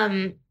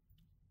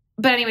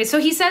 But anyway, so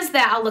he says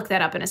that. I'll look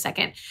that up in a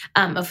second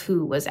of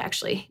who was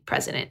actually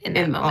president in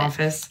that moment.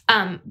 Office.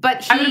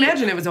 But I would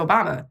imagine it was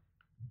Obama.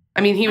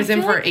 I mean, he was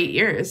in for 8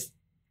 years.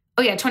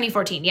 Oh, yeah,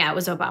 2014. Yeah, it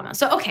was Obama.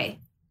 So, okay.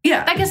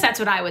 Yeah. I guess that's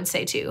what I would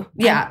say, too.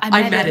 Yeah,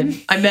 I met him.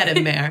 I met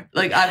him, Mare.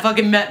 Like, I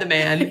fucking met the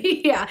man.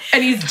 Yeah.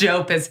 And he's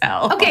dope as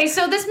hell. Okay,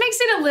 so this makes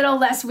it a little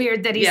less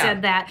weird that he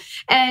said that.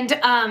 And,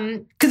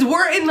 because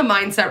we're in the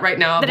mindset right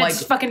now of, like,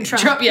 it's fucking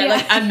Trump. Yeah,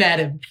 like, I met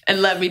him.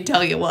 And let me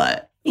tell you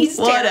what. He's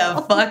what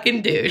terrible. A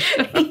fucking douche.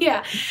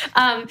 Yeah.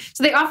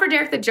 So they offered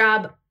Derek the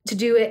job to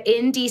do it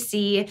in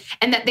DC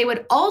and that they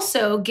would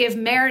also give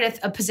Meredith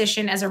a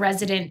position as a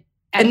resident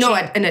an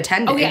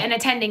attending. Oh, yeah, an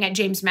attending at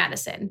James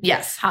Madison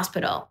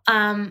Hospital.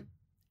 And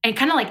it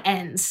kind of like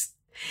ends.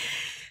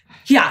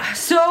 Yeah.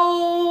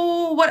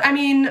 So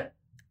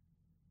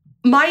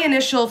my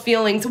initial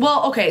feelings,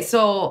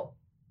 so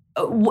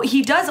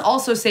he does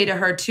also say to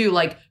her too,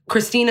 like,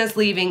 Christina's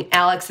leaving,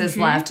 Alex has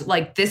left.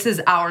 Like, this is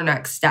our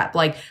next step.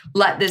 Like,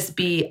 let this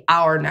be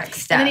our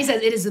next step. And then he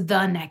says it is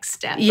the next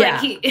step.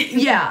 Yeah.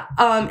 Yeah.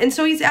 And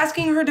so he's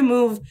asking her to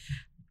move.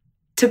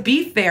 To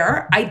be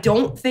fair, I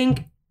don't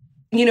think,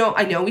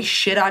 I know we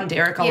shit on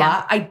Derek a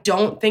lot. I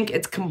don't think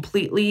it's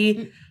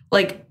completely,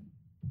 like,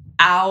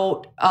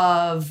 out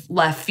of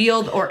left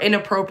field or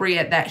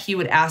inappropriate that he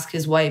would ask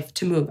his wife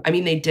to move. I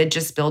mean, they did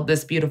just build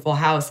this beautiful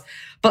house,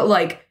 but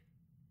like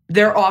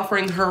they're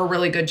offering her a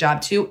really good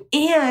job too.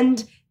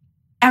 And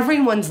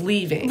everyone's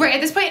leaving. Right.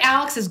 At this point,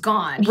 Alex is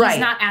gone. Right. He's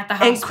not at the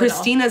hospital. And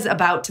Christina's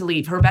about to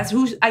leave. Her best,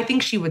 who I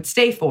think she would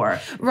stay for.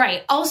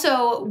 Right.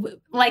 Also,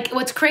 like,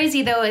 what's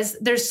crazy, though, is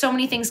there's so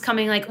many things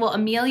coming. Like, well,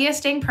 Amelia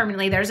staying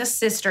permanently. There's a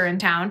sister in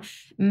town.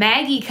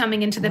 Maggie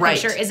coming into the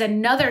picture is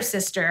another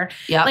sister.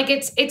 Yeah. Like,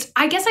 it's.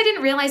 I guess I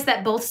didn't realize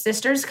that both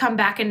sisters come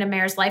back into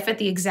Mare's life at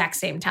the exact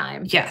same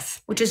time.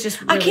 Yes. Which is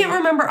just really, I can't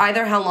remember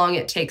either how long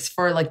it takes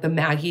for, like, the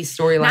Maggie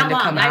storyline to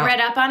come out. I read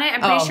up on it. I'm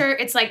pretty sure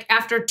it's, like,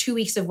 after 2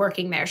 weeks of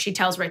working there, she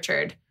tells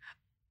Richard.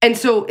 And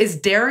so is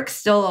Derek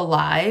still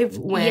alive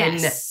when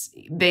Yes.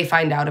 they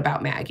find out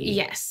about Maggie?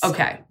 Yes.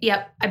 Okay.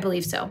 Yep, I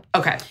believe so.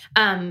 Okay.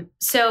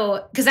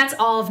 So because that's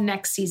all of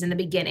next season, the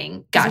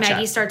beginning. Because Gotcha.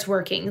 Maggie starts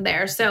working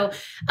there. So,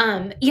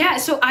 so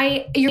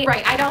you're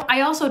right.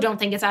 I also don't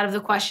think it's out of the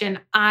question.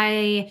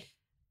 I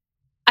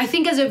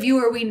think as a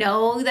viewer, we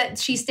know that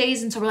she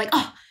stays, and so we're like,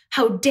 oh,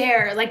 how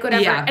dare, like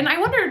whatever. Yeah. And I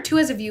wonder too,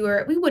 as a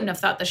viewer, we wouldn't have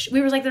thought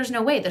we were like, there's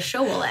no way the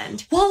show will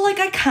end. Well, like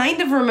I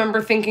kind of remember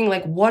thinking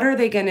like, what are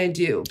they going to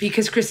do?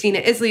 Because Christina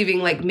is leaving,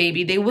 like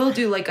maybe they will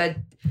do like a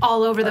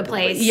all over the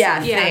place.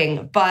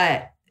 Thing.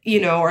 But,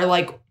 or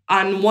like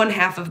on one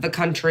half of the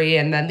country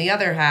and then the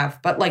other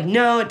half. But like,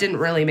 no, it didn't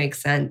really make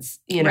sense,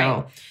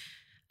 know.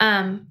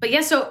 But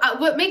yeah, so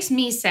what makes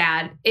me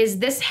sad is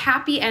this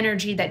happy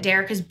energy that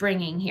Derek is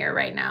bringing here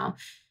right now.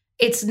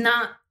 It's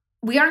not,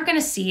 we aren't going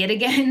to see it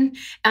again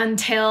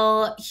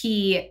until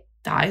he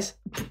dies.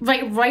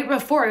 Right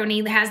before when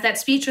he has that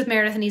speech with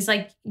Meredith and he's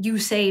like, you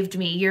saved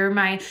me.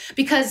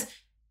 Because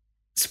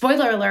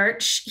spoiler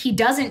alert, he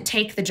doesn't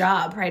take the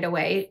job right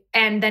away.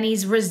 And then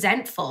he's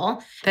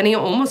resentful. Then he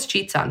almost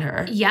cheats on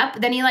her. Yep.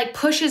 Then he like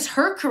pushes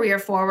her career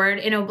forward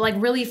in a like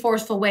really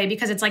forceful way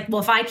because it's like,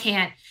 well, if I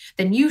can't,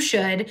 then you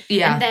should.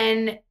 Yeah.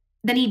 And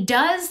then he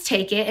does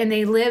take it and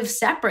they live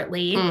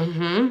separately.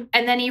 Mm-hmm.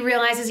 And then he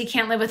realizes he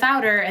can't live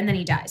without her and then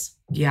he dies.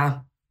 Yeah.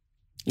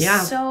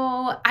 Yeah.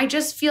 So I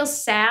just feel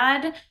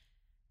sad.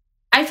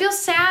 I feel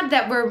sad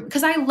that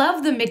because I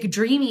love the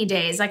McDreamy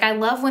days. Like I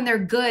love when they're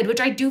good, which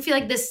I do feel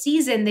like this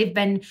season they've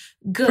been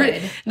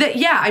good.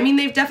 I mean,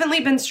 they've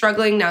definitely been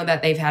struggling now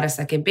that they've had a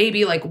second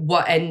baby, like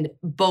and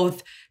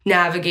both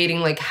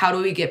navigating like, how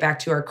do we get back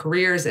to our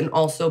careers and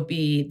also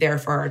be there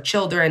for our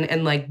children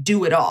and like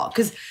do it all?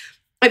 Because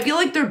I feel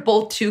like they're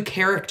both two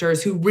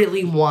characters who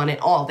really want it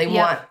all. They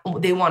want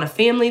a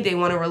family, they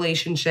want a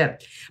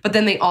relationship, but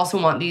then they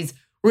also want these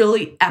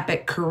really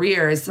epic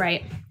careers.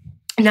 Right.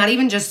 Not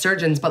even just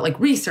surgeons, but like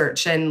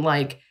research and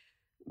like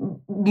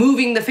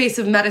moving the face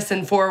of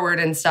medicine forward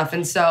and stuff.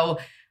 And so,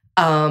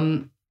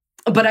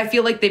 but I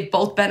feel like they've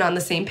both been on the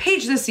same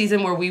page this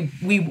season where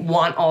we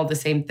want all the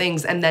same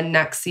things. And then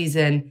next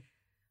season,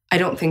 I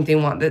don't think they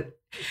want that.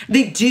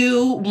 They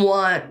do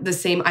want the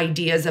same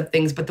ideas of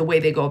things, but the way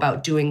they go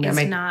about doing them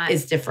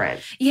is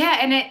different. Yeah.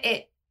 And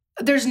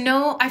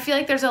I feel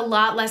like there's a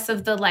lot less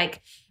of the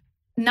like,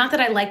 not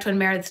that I liked when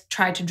Meredith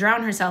tried to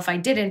drown herself. I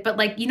didn't. But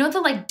like,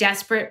 the like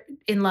desperate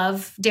in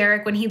love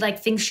Derek when he like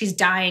thinks she's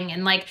dying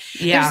and like,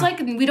 there's like,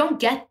 we don't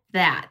get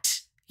that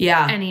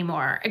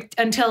anymore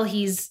until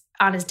he's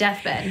on his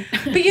deathbed.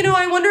 But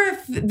I wonder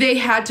if they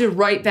had to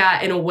write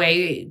that in a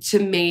way to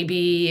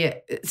maybe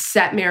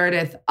set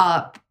Meredith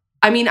up.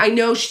 I mean, I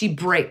know she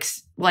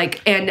breaks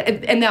like,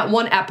 and that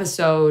one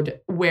episode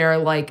where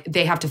like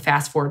they have to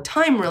fast forward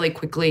time really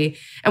quickly.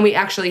 And we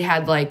actually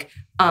had like,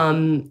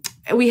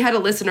 we had a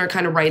listener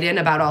kind of write in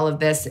about all of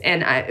this.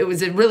 And it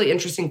was a really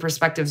interesting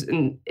perspective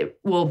and it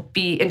will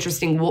be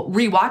interesting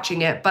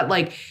rewatching it. But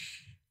like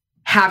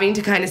having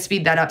to kind of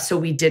speed that up so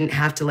we didn't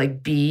have to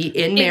like be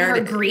in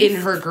Meredith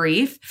in her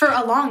grief. For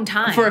a long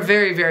time. For a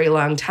very, very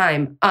long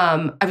time.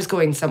 I was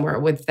going somewhere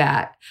with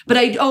that. But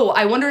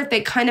I wonder if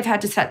they kind of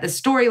had to set the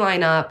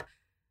storyline up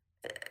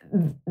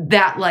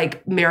that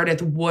like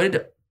Meredith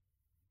would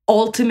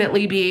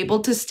ultimately be able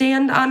to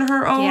stand on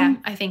her own. Yeah,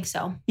 I think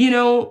so.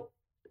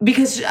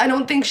 Because I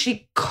don't think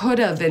she could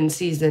have in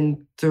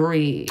season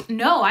 3.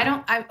 No, I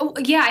don't.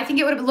 I think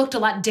it would have looked a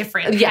lot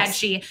different had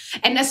she,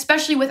 and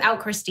especially without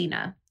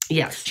Christina.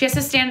 Yes. She has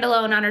to stand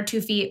alone on her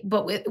 2 feet,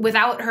 but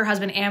without her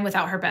husband and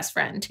without her best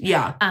friend.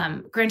 Yeah.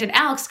 Granted,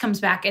 Alex comes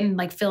back and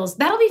like fills.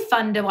 That'll be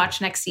fun to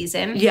watch next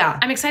season. Yeah.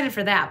 I'm excited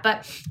for that.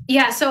 But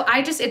yeah, so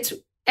I'm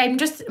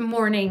just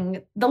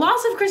mourning the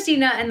loss of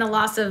Christina and the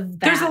loss of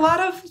that. There's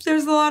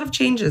a lot of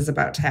changes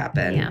about to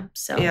happen. Yeah.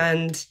 So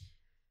and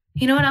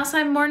you know what else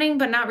I'm mourning,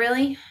 but not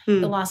really?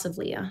 The loss of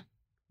Leah.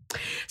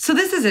 So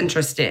this is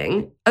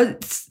interesting.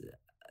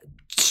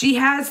 She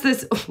has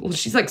this,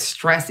 she's like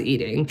stress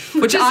eating,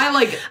 which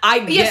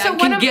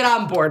can get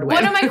on board with.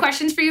 One of my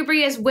questions for you,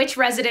 Brie, is which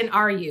resident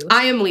are you?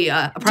 I am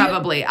Leah,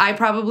 probably. I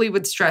probably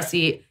would stress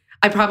eat.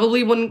 I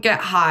probably wouldn't get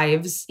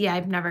hives. Yeah,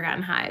 I've never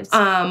gotten hives.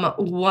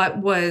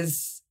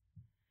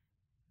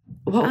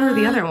 What were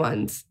the other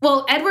ones?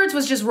 Well, Edwards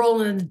was just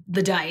rolling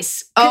the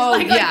dice. Oh,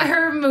 like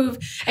her move.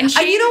 And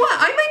you know what?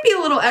 I might be a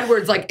little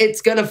Edwards, like,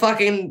 it's gonna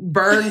fucking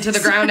burn to the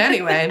ground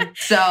anyway.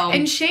 So.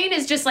 And Shane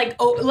is just like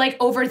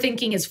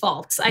overthinking his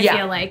faults, I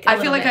feel like.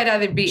 I feel like I'd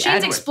either be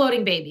Shane's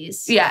exploding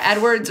babies. Yeah,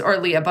 Edwards or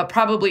Leah, but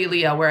probably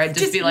Leah, where I'd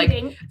just be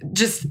eating. Like,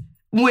 just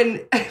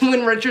when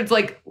Richard's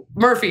like,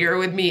 Murphy, you're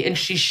with me, and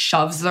she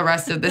shoves the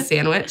rest of the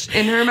sandwich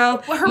in her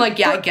mouth. I'm like,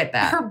 yeah, I get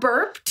that. Her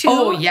burp, too.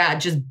 Oh, yeah,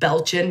 just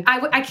belching.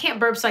 I can't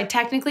burp, so I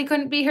technically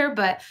couldn't be her,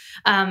 but...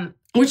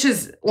 which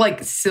is,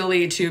 like,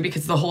 silly, too,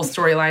 because the whole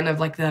storyline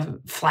of, like,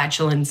 the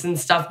flatulence and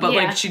stuff, but,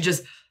 like, she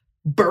just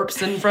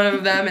burps in front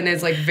of them and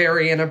is, like,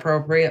 very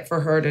inappropriate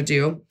for her to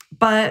do.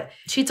 But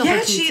she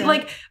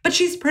but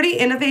she's pretty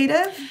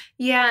innovative.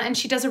 Yeah, and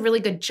she does a really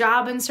good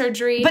job in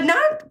surgery. But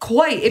not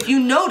quite. If you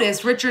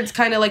notice, Richard's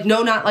kind of like,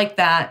 no, not like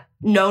that.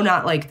 No,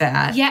 not like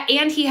that. Yeah,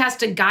 and he has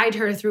to guide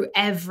her through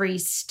every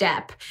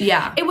step.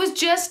 Yeah. It was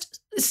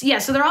just, so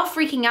they're all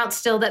freaking out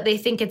still that they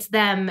think it's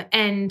them.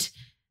 And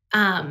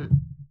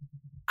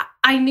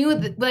I knew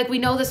that, like, we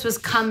know this was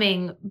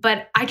coming,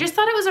 but I just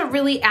thought it was a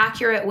really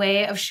accurate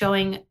way of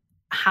showing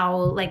how,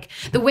 like,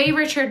 the way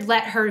Richard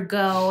let her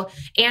go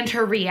and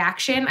her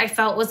reaction, I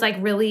felt was, like,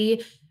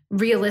 really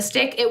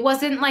realistic. It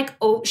wasn't like,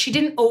 she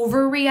didn't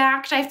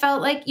overreact, I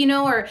felt like,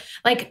 or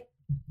like,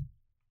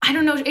 I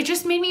don't know. It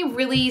just made me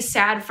really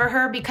sad for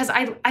her because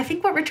I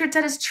think what Richard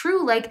said is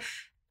true. Like,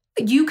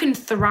 you can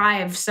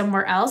thrive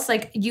somewhere else.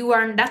 Like,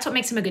 that's what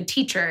makes him a good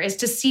teacher, is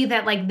to see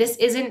that, like, this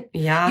isn't,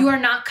 you are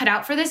not cut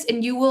out for this,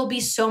 and you will be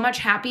so much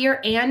happier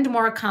and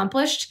more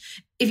accomplished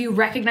if you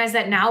recognize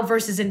that now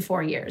versus in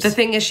 4 years. The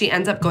thing is, she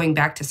ends up going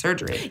back to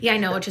surgery. Yeah, I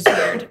know, which is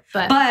weird.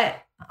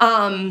 But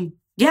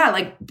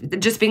like,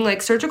 just being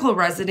like, surgical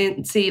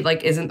residency,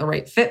 like, isn't the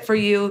right fit for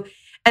you.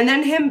 And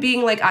then him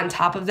being like, on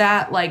top of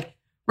that, like,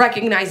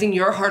 recognizing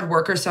you're a hard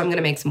worker, so I'm going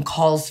to make some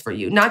calls for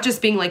you. Not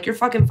just being like, you're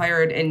fucking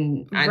fired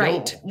and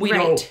we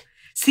don't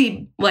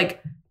see,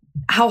 like,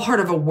 how hard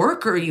of a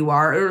worker you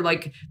are, or,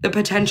 like, the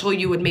potential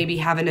you would maybe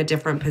have in a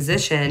different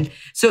position.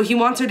 So he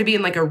wants her to be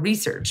in, like, a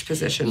research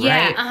position,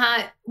 right?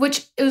 Yeah,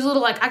 which it was a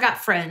little like, I got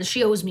friends.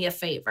 She owes me a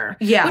favor.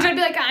 Yeah. Which I'd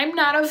be like, I'm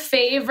not a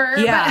favor.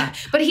 Yeah.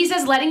 But he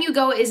says letting you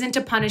go isn't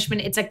a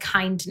punishment. It's a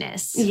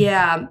kindness.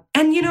 Yeah.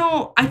 And,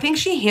 I think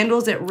she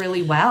handles it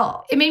really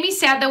well. It made me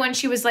sad, though, when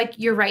she was like,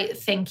 you're right,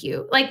 thank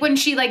you. Like, when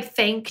she, like,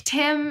 thanked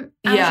him,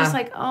 I was just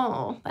like,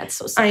 oh, that's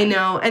so sad. I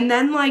know. And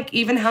then, like,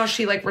 even how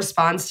she, like,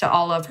 responds to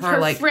all of her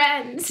like,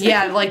 friends.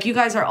 Yeah, like, you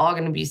guys are all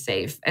going to be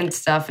safe and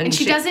stuff. And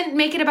she doesn't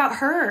make it about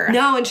her.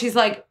 No, and she's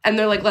like, and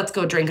they're like, let's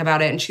go drink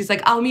about it. And she's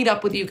like, I'll meet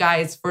up with you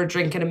guys for a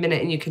drink in a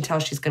minute. And you can tell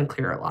she's going to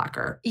clear her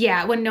locker.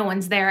 Yeah, when no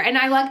one's there. And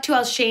I like too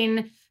how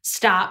Shane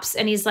stops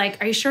and he's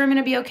like, are you sure I'm going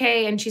to be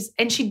okay? And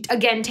she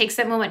again takes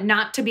that moment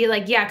not to be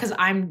like, yeah, because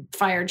I'm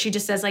fired. She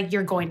just says, like,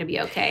 you're going to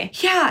be okay.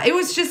 Yeah, it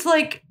was just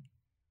like,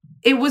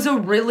 it was a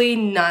really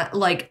not,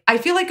 like, I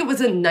feel like it was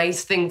a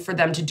nice thing for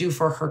them to do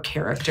for her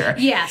character.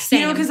 Yeah,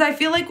 same. Because I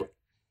feel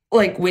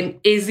like when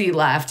Izzy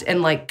left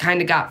and, like,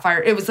 kind of got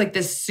fired, it was like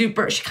this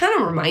super, she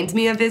kind of reminds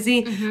me of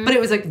Izzy, but it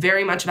was, like,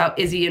 very much about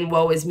Izzy and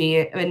woe is me,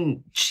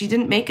 and she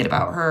didn't make it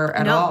about her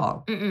at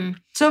all. Mm-mm.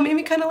 So it made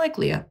me kind of like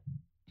Leah.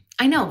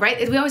 I know,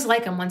 right? We always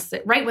like them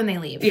right when they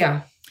leave.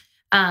 Yeah.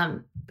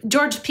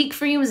 George's peak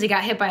for you was he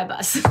got hit by a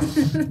bus.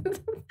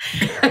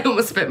 I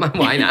almost spit my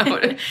wine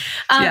out.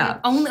 Yeah.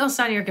 Only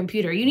on your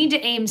computer. You need to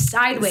aim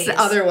sideways. It's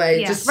the other way.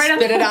 Yeah. Just right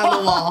spit on it on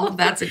the wall.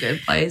 That's a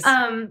good place.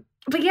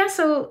 But yeah,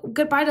 so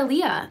goodbye to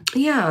Leah.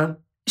 Yeah.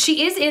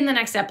 She is in the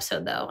next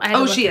episode, though. I had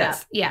to look she it is?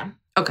 up. Yeah.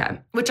 Okay.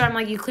 Which I'm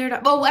like, you cleared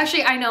up. Oh,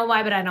 actually, I know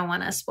why, but I don't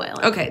want to spoil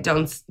it. Okay,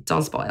 don't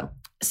spoil.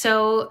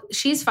 So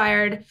she's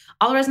fired.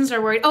 All the residents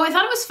are worried. Oh, I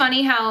thought it was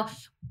funny how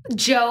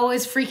Joe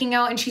is freaking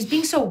out and she's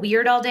being so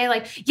weird all day.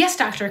 Like, yes,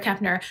 Dr.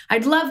 Kepner.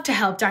 I'd love to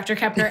help Dr.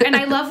 Kepner. And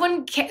I love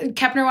when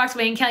Kepner walks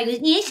away and Kelly goes,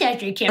 yes,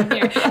 Dr.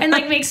 Kepner. And,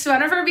 like, makes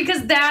fun of her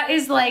because that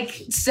is, like,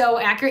 so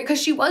accurate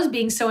because she was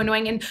being so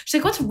annoying. And she's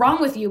like, what's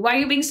wrong with you? Why are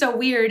you being so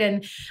weird?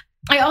 And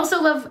I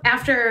also love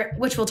after,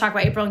 which we'll talk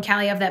about, April and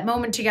Callie have that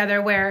moment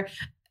together where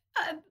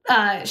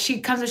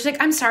she comes and she's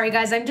like, I'm sorry,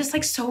 guys. I'm just,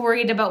 like, so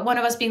worried about one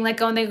of us being let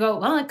go. And they go,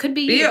 well, it could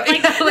be you.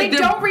 Like, they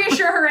don't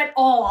reassure her at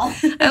all.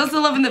 I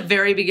also love in the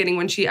very beginning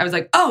when I was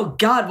like, oh,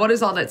 God, what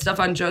is all that stuff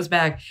on Joe's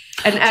back?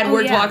 And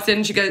Edward walks in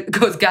and she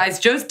goes, guys,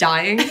 Joe's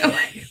dying.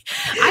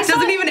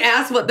 Doesn't even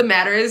ask what the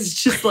matter is.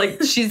 Just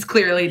like, she's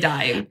clearly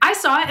dying. I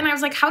saw it and I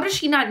was like, how does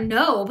she not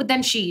know? But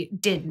then she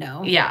did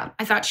know. Yeah.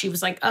 I thought she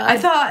was like, I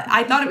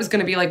thought it was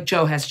going to be like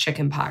Joe has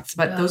chicken pox,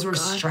 but those were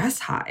stress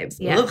hives.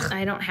 Yeah, Ugh.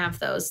 I don't have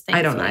those. Thankfully.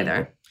 I don't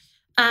either.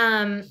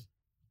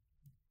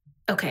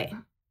 Okay.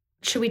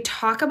 Should we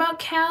talk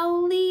about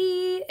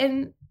Callie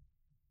and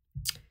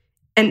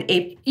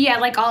Ape? Yeah,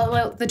 like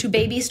all the two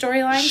baby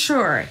storylines?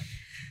 Sure.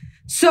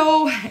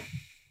 So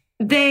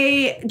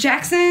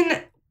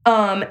Jackson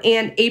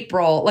And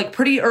April, like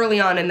pretty early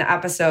on in the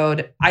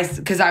episode,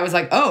 because I was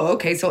like, oh,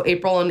 okay, so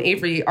April and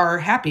Avery are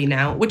happy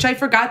now, which I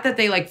forgot that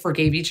they like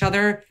forgave each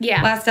other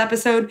last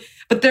episode.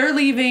 But they're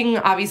leaving,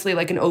 obviously,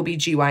 like an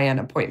OBGYN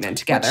appointment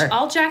together. Which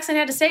all Jackson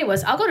had to say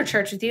was, I'll go to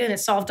church with you, and it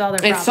solved all their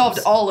problems. It solved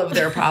all of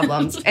their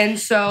problems. And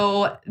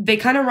so they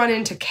kind of run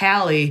into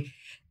Callie,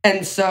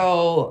 and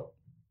so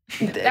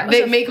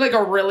they make like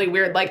a really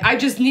weird, like, I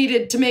just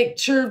needed to make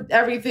sure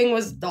everything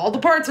was, all the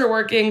parts are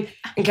working.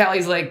 And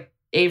Callie's like,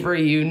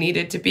 Avery, you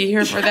needed to be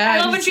here for that.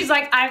 I love when she's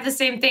like, I have the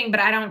same thing, but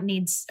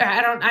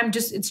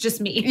it's just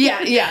me.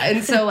 Yeah.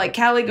 And so like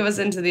Callie goes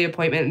into the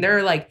appointment and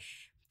they're like,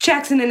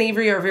 Jackson and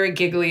Avery are very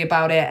giggly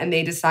about it. And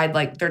they decide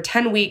like they're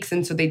 10 weeks.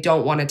 And so they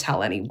don't want to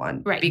tell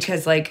anyone. Right.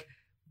 Because like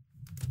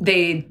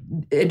they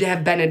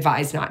have been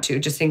advised not to,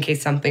 just in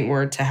case something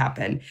were to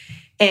happen.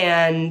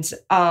 And,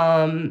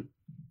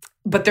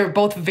 but they're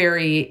both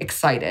very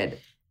excited.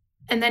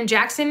 And then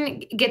Jackson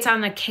gets on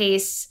the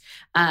case.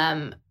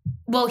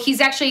 Well,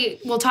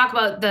 we'll talk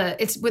about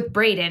it's with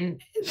Braden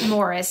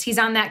Morris. He's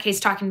on that case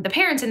talking to the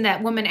parents, and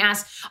that woman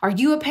asks, are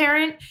you a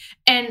parent?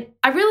 And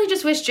I really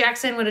just wish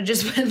Jackson would have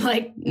just been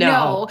like,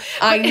 no.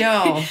 I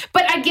know.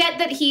 But I get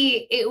that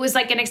it was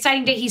like an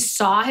exciting day. He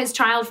saw his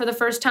child for the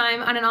first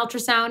time on an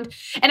ultrasound.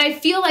 And I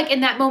feel like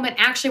in that moment,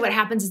 actually what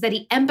happens is that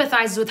he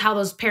empathizes with how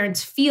those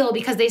parents feel,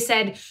 because they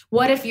said,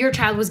 what if your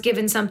child was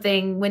given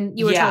something when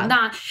you were told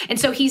not? And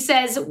so he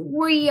says,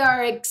 we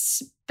are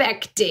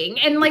expecting.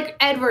 And like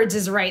Edwards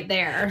is right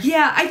there.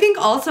 Yeah, I think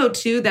also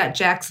too that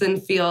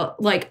Jackson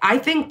I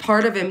think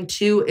part of him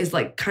too is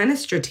like kind of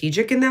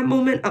strategic in that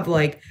moment of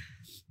like,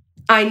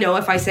 I know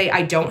if I say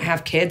I don't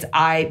have kids,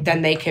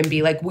 then they can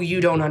be like, well, you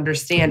don't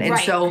understand. And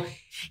so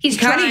he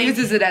kind of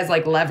uses it as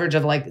like leverage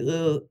of like,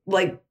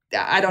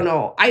 I don't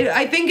know.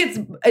 I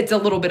think it's a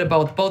little bit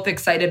of both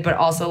excited, but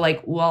also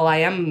like, well, I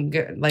am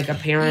like a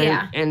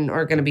parent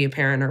or going to be a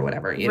parent or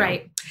whatever, you know?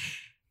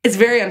 It's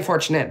very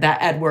unfortunate that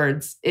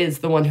Edwards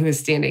is the one who is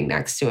standing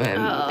next to him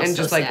and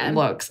just like sad.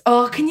 Looks.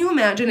 Oh, can you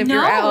imagine if you're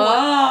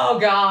oh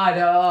God.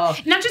 Oh.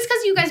 Not just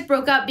because you guys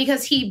broke up,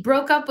 because he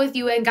broke up with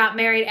you and got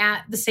married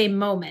at the same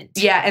moment.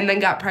 Yeah, and then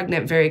got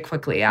pregnant very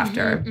quickly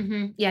after.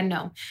 Mm-hmm. Yeah,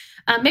 no.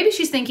 Maybe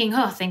she's thinking,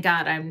 oh, thank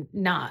God I'm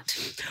not.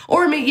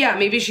 Or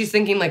maybe she's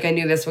thinking like, I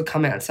knew this would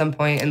come at some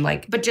point and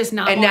like, but just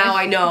not. And now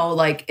I know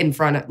like in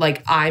front of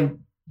like I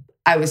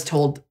was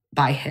told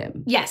by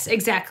him. Yes,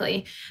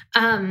 exactly.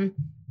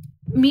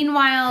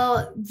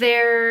 Meanwhile,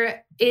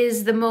 there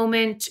is the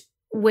moment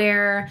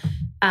where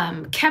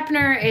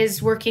Kepner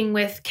is working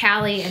with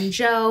Callie and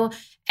Joe,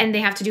 and they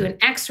have to do an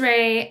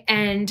x-ray,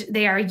 and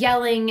they are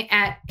yelling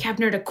at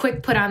Kepner to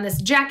quick put on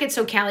this jacket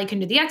so Callie can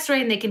do the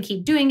x-ray and they can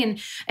keep doing.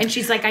 And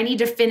she's like, I need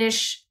to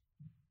finish.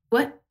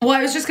 What? Well,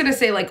 I was just going to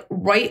say, like,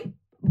 right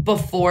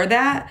before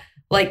that,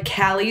 like,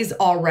 Callie's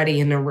already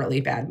in a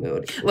really bad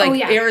mood.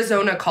 Like,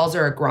 Arizona calls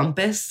her a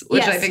grumpus,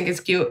 which I think is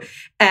cute.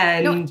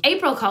 And no,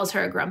 April calls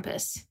her a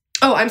grumpus.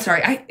 Oh, I'm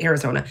sorry.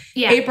 Arizona.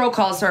 Yeah. April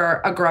calls her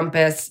a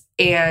grumpus.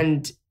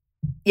 And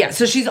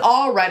so she's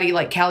already,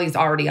 like, Callie's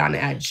already on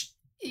edge.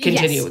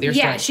 Continue with your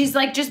story. Yeah, she's,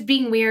 like, just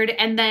being weird.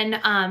 And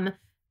then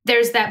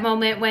there's that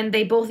moment when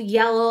they both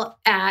yell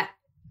at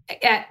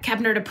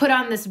Kepner to put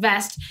on this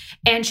vest.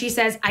 And she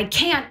says, I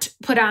can't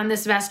put on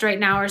this vest right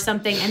now or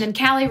something. And then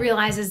Callie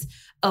realizes,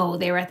 oh,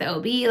 they were at the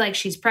OB, like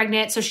she's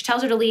pregnant. So she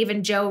tells her to leave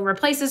and Joe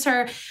replaces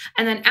her.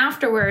 And then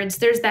afterwards,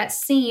 there's that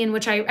scene,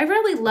 which I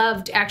really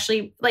loved,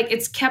 actually. Like,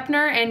 it's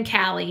Kepner and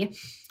Callie.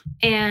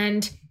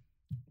 And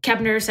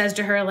Kepner says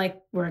to her,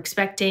 like, we're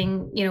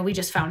expecting, we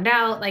just found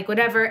out, like,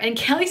 whatever. And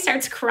Callie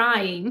starts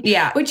crying.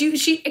 Yeah. Which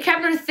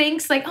Kepner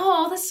thinks, like,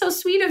 oh, that's so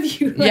sweet of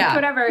you. Like,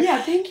 whatever.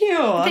 Yeah, thank you.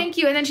 Thank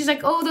you. And then she's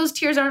like, oh, those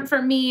tears aren't for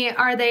me,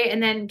 are they?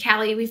 And then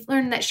Callie, we've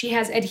learned that she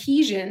has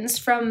adhesions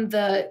from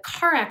the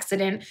car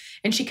accident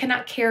and she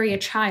cannot carry a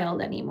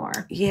child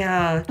anymore.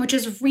 Yeah. Which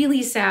is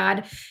really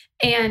sad.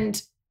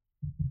 And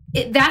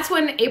that's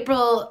when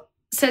April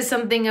says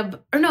something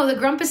the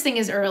grumpus thing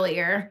is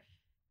earlier.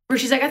 Where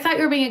she's like, I thought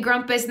you were being a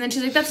grumpus. And then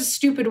she's like, that's a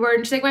stupid word.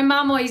 And she's like, my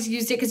mom always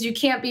used it because you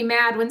can't be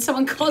mad when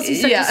someone calls you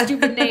such a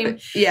stupid name.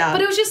 Yeah.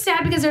 But it was just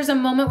sad because there's a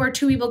moment where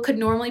two people could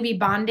normally be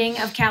bonding,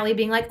 of Callie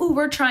being like, oh,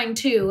 we're trying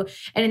too.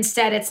 And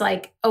instead it's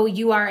like, oh,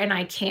 you are and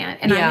I can't.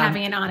 And I'm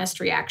having an honest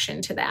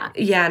reaction to that.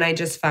 Yeah, and I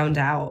just found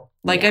out.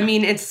 Like, I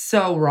mean, it's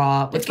so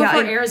raw. It's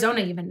before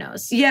Arizona even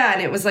knows. Yeah,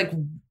 and it was like,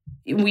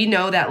 we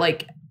know that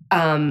like,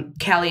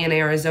 Callie and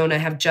Arizona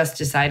have just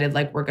decided,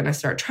 like, we're going to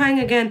start trying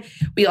again.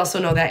 We also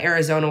know that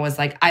Arizona was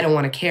like, I don't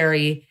want to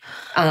carry.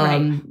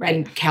 Right.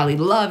 And Callie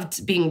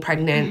loved being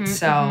pregnant.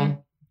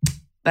 So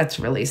that's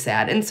really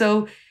sad. And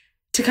so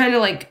to kind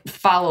of like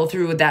follow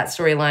through with that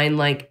storyline,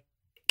 like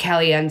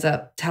Callie ends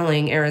up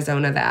telling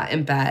Arizona that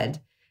in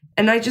bed.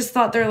 And I just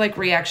thought their like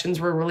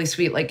reactions were really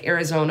sweet. Like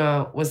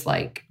Arizona was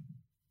like,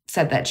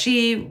 said that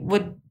she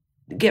would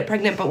get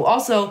pregnant, but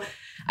also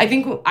I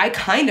think I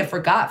kind of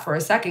forgot for a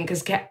second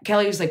because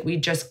Callie was like,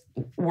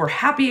 we're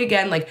happy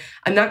again. Like,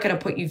 I'm not going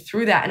to put you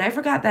through that. And I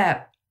forgot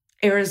that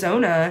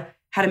Arizona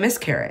had a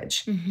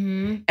miscarriage.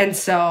 Mm-hmm. And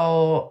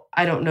so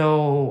I don't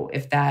know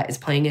if that is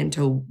playing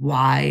into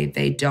why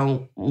they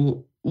don't,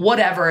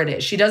 whatever it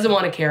is. She doesn't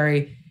want to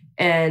carry.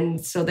 And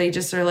so they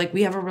just are like,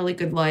 we have a really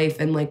good life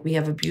and like we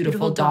have a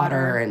beautiful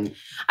daughter. And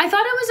I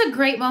thought it was a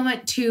great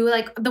moment too,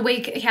 like the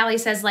way Callie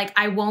says, like,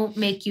 I won't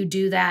make you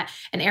do that.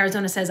 And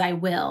Arizona says, I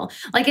will.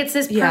 Like, it's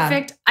this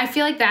perfect, I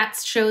feel like that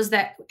shows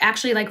that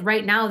actually, like,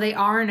 right now they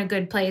are in a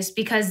good place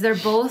because they're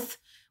both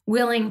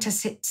willing to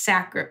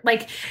sacrifice.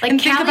 Like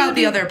and Callie think about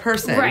the other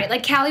person. Right.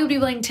 Like Callie would be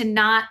willing to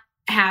not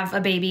have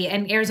a baby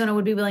and Arizona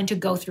would be willing to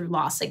go through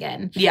loss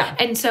again. Yeah.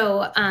 And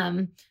so,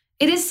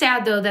 it is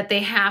sad though that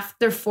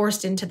they're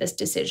forced into this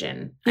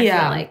decision. I feel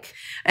like.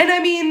 And I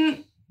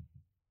mean,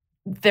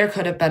 there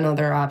could have been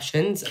other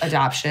options,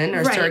 adoption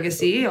or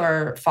surrogacy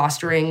or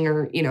fostering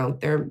or, you know,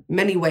 there are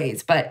many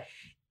ways. But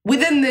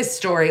within this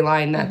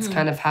storyline, that's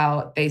kind of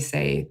how they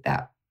say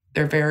that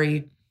they're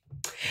very...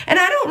 And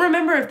I don't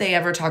remember if they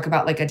ever talk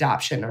about like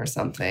adoption or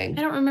something.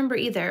 I don't remember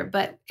either,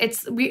 but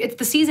it's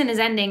the season is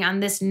ending on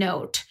this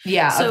note.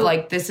 Yeah, so, of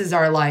like, this is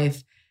our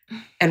life.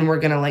 And we're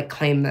going to, like,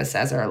 claim this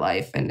as our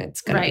life, and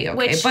it's going to be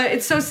okay. But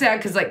it's so sad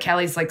because, like,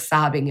 Callie's, like,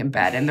 sobbing in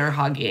bed, and they're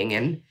hugging.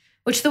 And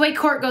which the way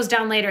court goes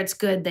down later, it's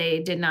good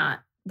they did not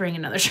bring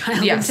another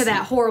child into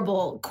that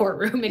horrible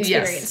courtroom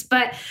experience. Yes.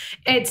 But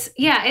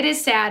it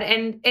is sad.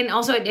 And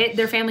also,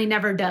 their family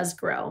never does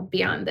grow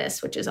beyond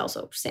this, which is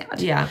also sad.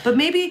 Yeah, but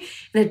maybe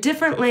in a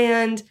different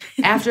land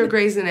after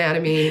Grey's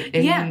Anatomy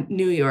in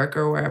New York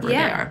or wherever they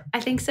are. I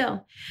think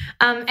so.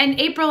 And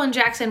April and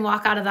Jackson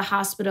walk out of the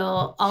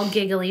hospital all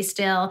giggly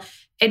still,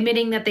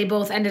 admitting that they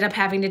both ended up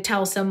having to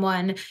tell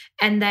someone.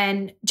 And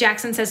then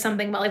Jackson says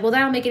something about like, well,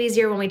 that'll make it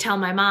easier when we tell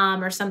my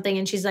mom or something.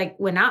 And she's like,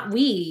 well, not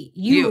we,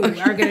 you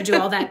are going to do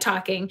all that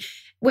talking,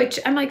 which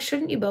I'm like,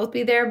 shouldn't you both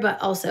be there?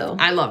 But also.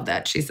 I love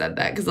that she said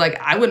that because like,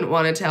 I wouldn't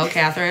want to tell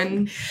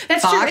Catherine.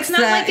 That's Fox true. It's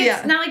not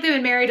like they've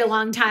been married a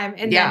long time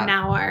and then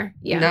now are.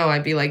 Yeah. No,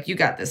 I'd be like, you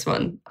got this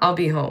one. I'll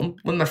be home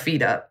with my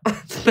feet up.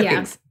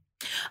 Yeah.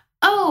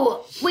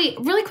 Oh, wait,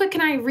 really quick.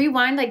 Can I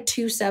rewind like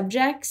 2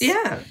 subjects?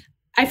 Yeah.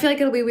 I feel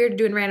like it'll be weird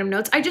doing random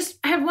notes. I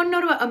have one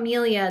note about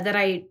Amelia that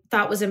I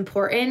thought was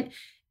important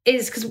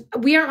is because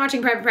we aren't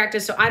watching Private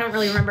Practice, so I don't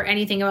really remember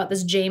anything about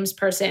this James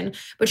person.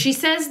 But she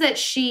says that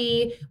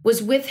she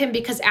was with him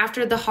because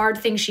after the hard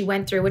thing she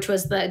went through, which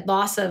was the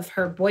loss of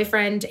her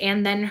boyfriend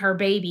and then her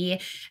baby,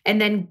 and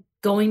then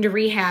going to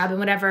rehab and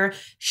whatever,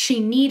 she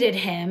needed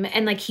him.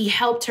 And like he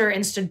helped her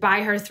and stood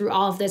by her through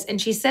all of this.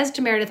 And she says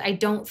to Meredith, I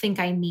don't think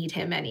I need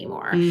him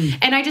anymore.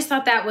 And I just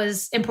thought that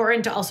was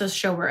important to also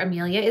show where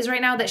Amelia is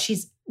right now, that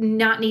she's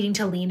not needing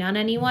to lean on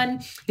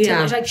anyone.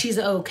 Like she's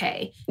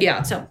okay.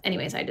 Yeah. So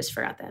anyways, I just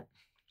forgot that.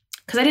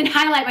 Because I didn't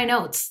highlight my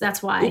notes.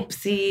 That's why.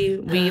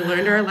 Oopsie. We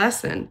learned our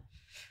lesson.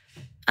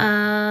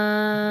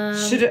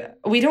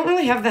 We don't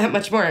really have that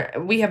much more.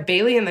 We have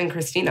Bailey and then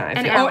Christina.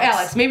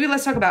 Alex. Maybe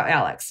let's talk about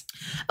Alex.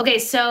 Okay,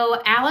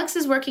 so Alex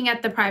is working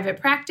at the private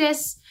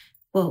practice.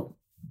 Whoa.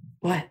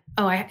 What?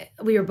 Oh,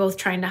 we were both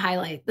trying to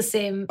highlight the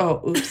same.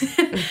 Oh, oops.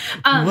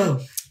 Whoa.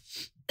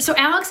 So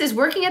Alex is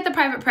working at the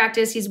private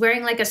practice. He's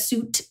wearing like a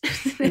suit.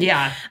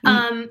 Yeah.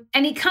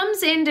 And he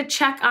comes in to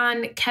check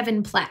on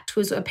Kevin Platt,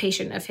 who's a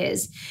patient of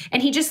his.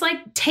 And he just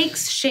like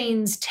takes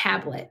Shane's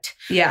tablet.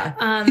 Yeah.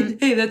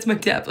 Hey, that's my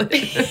tablet.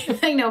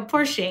 I know,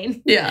 poor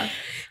Shane. Yeah.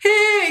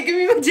 Hey, give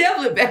me my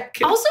tablet back.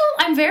 Also,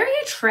 I'm very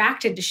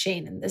attracted to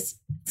Shane in this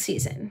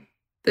season.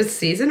 This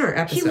season or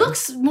episode? He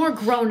looks more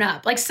grown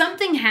up. Like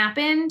something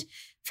happened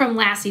from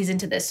last season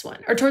to this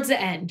one, or towards the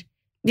end.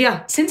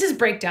 Yeah. Since his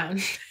breakdown.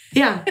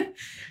 Yeah.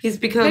 He's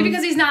become... Maybe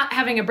because he's not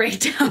having a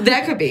breakdown.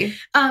 That could be.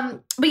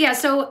 But yeah,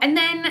 so, and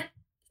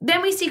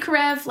then we see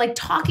Karev like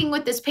talking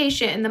with this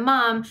patient and the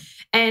mom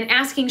and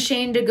asking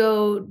Shane to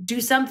go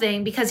do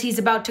something because he's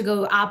about to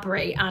go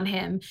operate on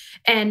him.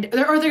 Or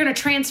they're going to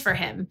transfer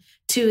him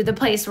to the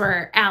place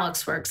where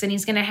Alex works. And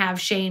he's going to have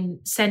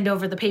Shane send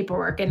over the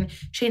paperwork. And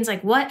Shane's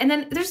like, what? And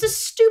then there's this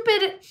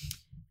stupid...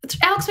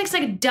 Alex makes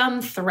like a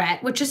dumb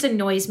threat, which just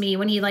annoys me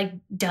when he like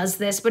does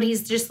this. But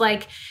he's just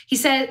like, he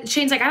said,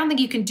 Shane's like, I don't think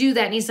you can do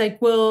that. And he's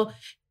like, well,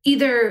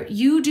 either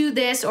you do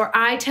this or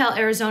I tell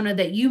Arizona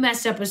that you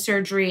messed up with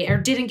surgery or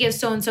didn't give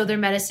so-and-so their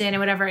medicine or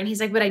whatever. And he's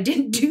like, but I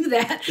didn't do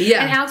that.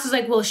 Yeah. And Alex was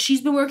like, well,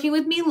 she's been working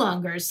with me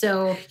longer.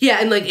 So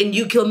yeah. And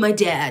you killed my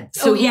dad.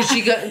 So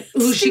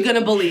who's she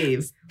gonna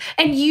believe?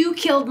 And you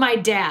killed my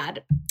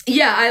dad.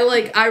 Yeah.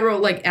 I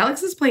wrote like,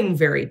 Alex is playing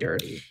very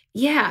dirty.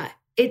 Yeah.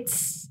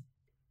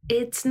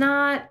 It's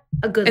not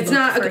a good look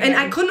for him. And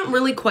I couldn't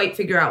really quite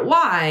figure out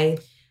why.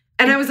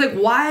 And I was like,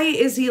 why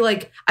is he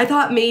like, I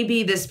thought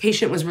maybe this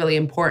patient was really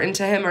important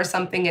to him or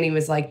something. And he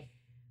was like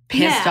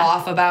pissed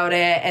off about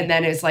it. And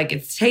then it's like,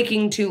 it's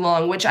taking too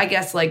long, which I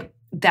guess like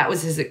that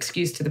was his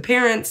excuse to the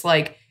parents.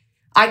 Like,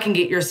 I can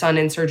get your son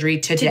in surgery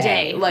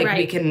today. Like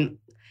we can.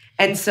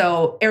 And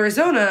so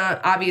Arizona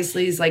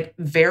obviously is like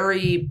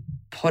very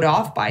put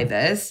off by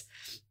this.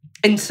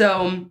 And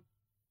so,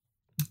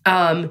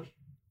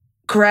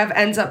 Karev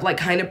ends up like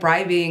kind of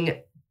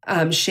bribing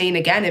Shane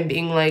again and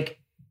being like,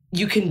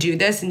 you can do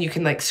this and you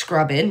can like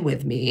scrub in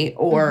with me.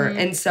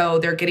 And so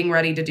they're getting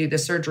ready to do the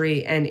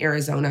surgery and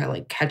Arizona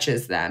like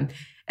catches them.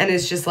 And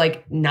it's just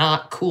like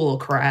not cool,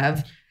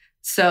 Krev.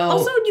 So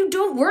also, you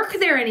don't work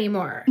there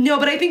anymore. No,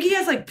 but I think he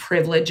has like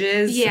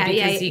privileges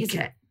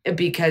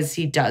because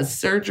he does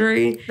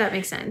surgery. That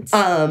makes sense.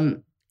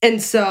 And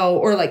so,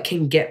 or like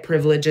can get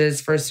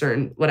privileges for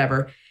certain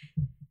whatever.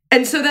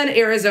 And so then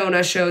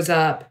Arizona shows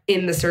up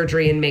in the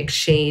surgery and makes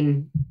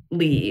Shane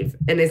leave.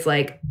 And it's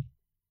like,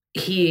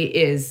 he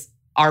is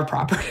our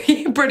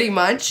property pretty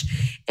much.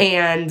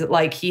 And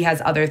like, he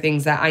has other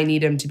things that I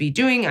need him to be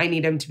doing. I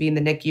need him to be in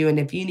the NICU. And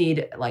if you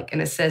need like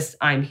an assist,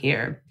 I'm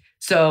here.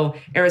 So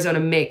Arizona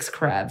makes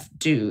Krev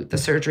do the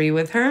surgery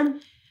with her.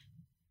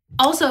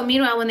 Also,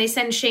 meanwhile, when they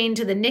send Shane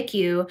to the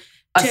NICU,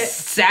 a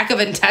sack of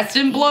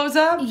intestine blows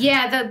up?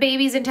 Yeah, the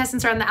baby's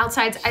intestines are on the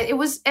outsides.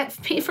 At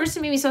first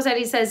it made me so sad.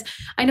 He says,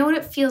 I know what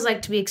it feels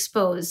like to be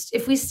exposed.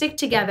 If we stick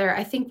together,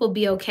 I think we'll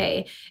be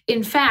okay.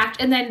 In fact,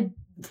 and then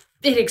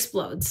it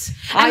explodes.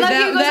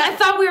 I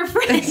thought we were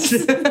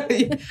friends.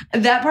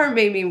 That part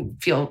made me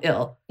feel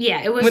ill.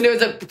 Yeah, it was. When it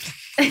was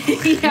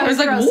I was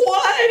like, gross.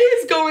 What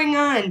is going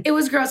on? It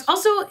was gross.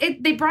 Also,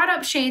 they brought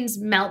up Shane's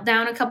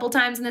meltdown a couple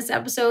times in this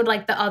episode,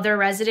 like the other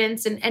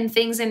residents and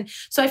things. And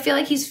so I feel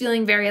like he's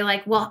feeling very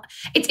like, well,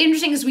 it's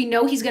interesting because we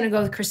know he's going to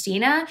go with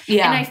Christina.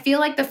 Yeah. And I feel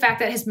like the fact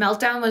that his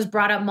meltdown was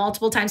brought up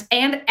multiple times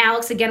and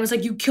Alex again was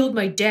like, you killed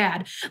my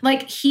dad.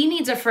 Like he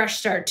needs a fresh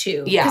start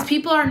too. Yeah. Because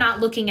people are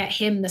not looking at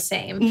him the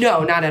same.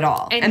 No, not at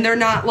all. And they're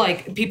not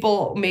like,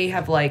 people may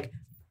have like,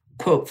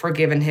 quote,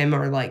 forgiven him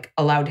or like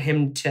allowed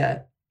him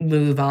to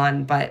move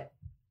on, but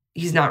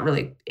he's not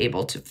really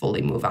able to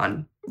fully move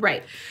on.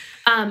 Right.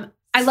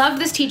 I love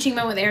this teaching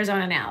moment with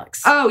Arizona and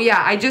Alex. Oh,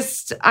 yeah.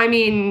 I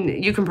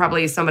mean, you can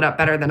probably sum it up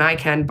better than I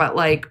can, but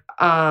like,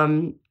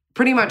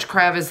 pretty much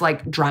Krev is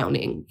like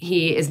drowning.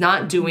 He is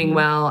not doing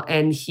well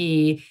and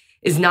he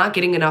is not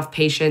getting enough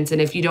patients.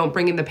 And if you don't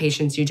bring in the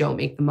patients, you don't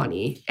make the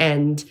money.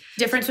 And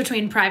difference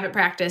between private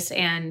practice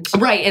and...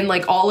 Right. And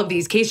like all of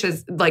these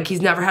cases, like he's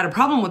never had a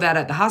problem with that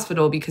at the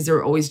hospital because there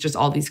were always just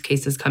all these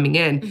cases coming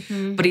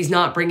in. But he's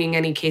not bringing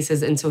any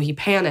cases. And so he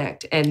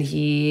panicked and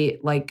he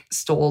like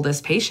stole this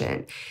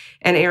patient.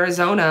 And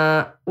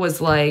Arizona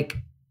was like,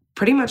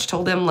 pretty much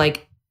told him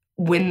like,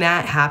 when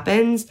that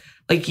happens,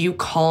 like you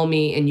call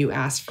me and you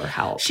ask for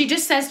help. She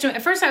just says to him,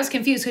 at first I was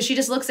confused because she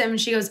just looks at him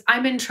and she goes,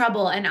 I'm in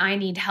trouble and I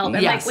need help.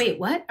 I'm like, wait,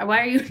 what?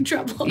 Why are you in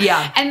trouble?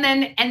 Yeah. And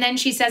then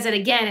she says it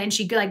again and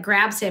she like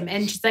grabs him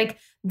and she's like,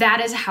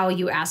 that is how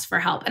you ask for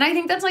help. And I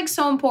think that's like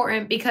so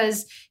important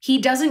because he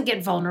doesn't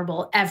get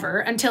vulnerable ever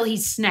until he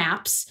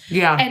snaps.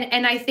 Yeah.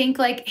 And I think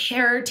like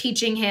her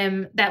teaching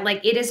him that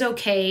like it is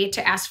okay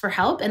to ask for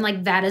help and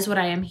like that is what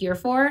I am here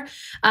for.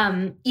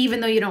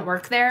 Even though you don't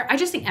work there. I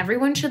just think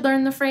everyone should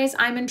learn the phrase,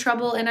 I'm in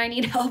trouble and I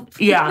need help.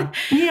 Yeah.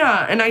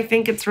 Yeah. And I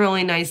think it's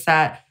really nice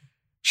that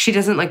she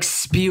doesn't like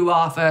spew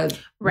off a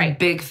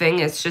big thing.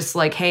 It's just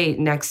like, hey,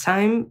 next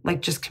time,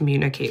 like just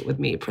communicate with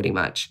me pretty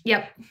much.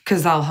 Yep.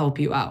 Because I'll help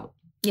you out.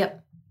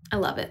 Yep. I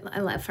love it. I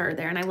love her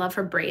there. And I love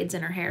her braids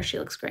in her hair. She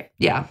looks great.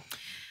 Yeah.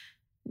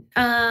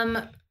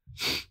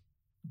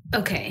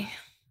 Okay.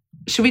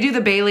 Should we do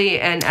the Bailey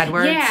and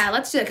Edwards? Yeah,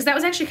 let's do it. Because that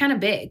was actually kind of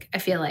big, I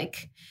feel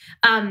like.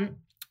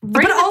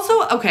 But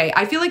also, okay,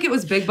 I feel like it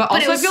was big, but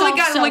also I feel like it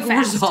got like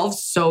resolved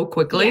so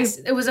quickly. Yes,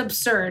 it was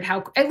absurd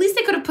how, at least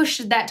they could have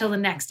pushed that till the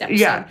next episode.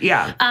 Yeah,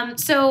 yeah.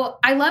 So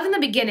I love in the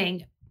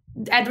beginning,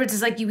 Edwards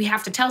is like, you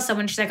have to tell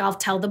someone. She's like, I'll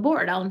tell the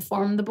board. I'll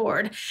inform the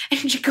board.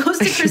 And she goes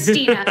to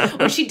Christina,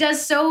 where she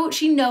does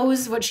she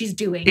knows what she's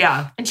doing.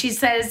 Yeah. And she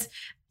says,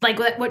 like,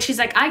 what she's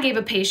like, I gave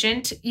a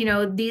patient,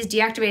 these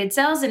deactivated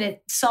cells and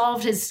it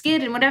solved his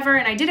skid and whatever.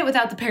 And I did it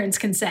without the parents'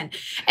 consent.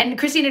 And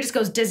Christina just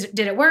goes, did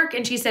it work?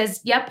 And she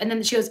says, yep. And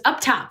then she goes up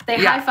top.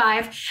 They high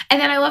five. And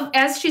then I love,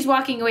 as she's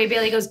walking away,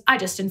 Bailey goes, I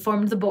just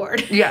informed the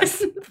board.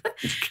 Yes.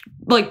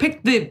 Like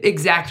pick the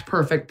exact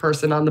perfect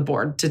person on the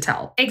board to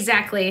tell.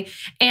 Exactly.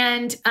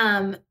 And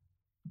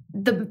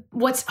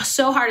what's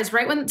so hard is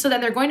so then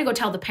they're going to go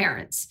tell the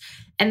parents.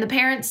 And the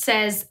parent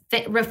says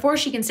that before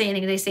she can say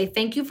anything, they say,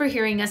 thank you for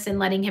hearing us and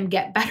letting him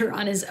get better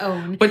on his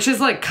own. Which is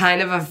like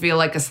kind of, I feel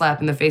like a slap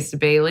in the face to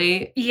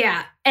Bailey.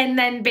 Yeah. And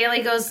then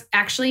Bailey goes,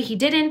 actually, he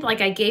didn't. Like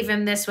I gave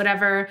him this,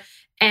 whatever.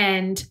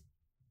 And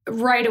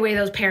right away,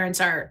 those parents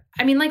are,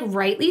 I mean, like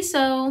rightly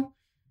so,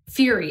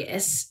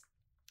 furious.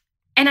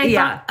 And I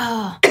thought,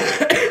 oh,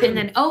 and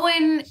then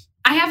Owen,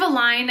 I have a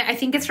line, I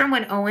think it's from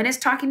when Owen is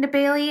talking to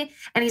Bailey,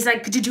 and he's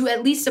like, did you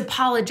at least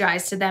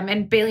apologize to them?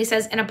 And Bailey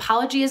says, an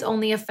apology is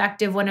only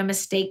effective when a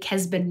mistake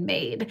has been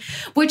made,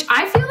 which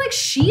I feel like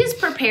she is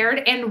prepared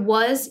and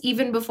was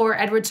even before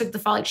Edward took the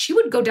fall. Like she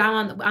would go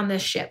down on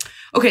this ship.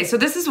 Okay, so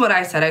this is what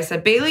I said. I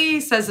said,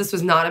 Bailey says this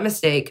was not a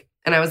mistake.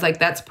 And I was like,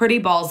 that's pretty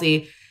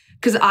ballsy.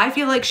 Because I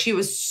feel like she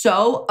was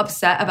so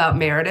upset about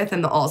Meredith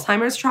and the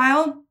Alzheimer's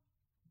trial.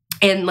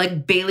 And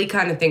like Bailey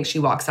kind of thinks she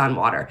walks on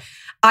water.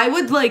 I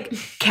would like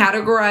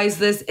categorize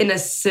this in a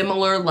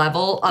similar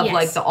level of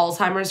like the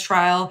Alzheimer's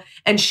trial.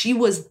 And she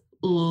was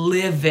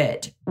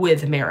livid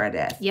with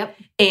Meredith. Yep.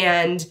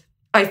 And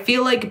I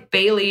feel like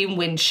Bailey,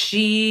 when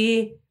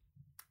she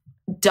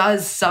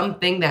does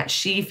something that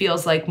she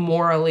feels like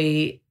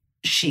morally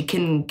she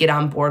can get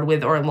on board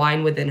with or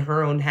align with in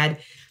her own head,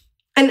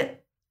 and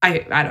I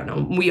don't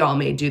know, we all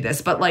may do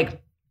this, but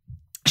like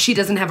she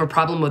doesn't have a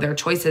problem with her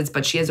choices,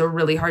 but she has a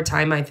really hard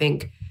time, I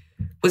think,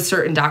 with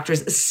certain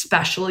doctors,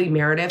 especially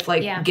Meredith,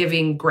 like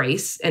giving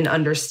grace and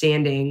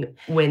understanding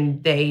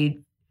when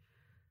they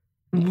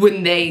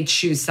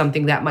choose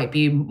something that might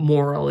be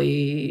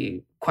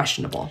morally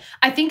questionable.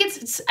 I think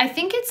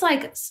it's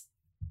like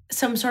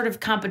some sort of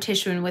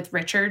competition with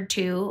Richard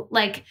too.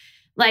 Like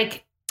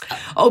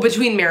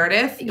between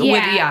Meredith?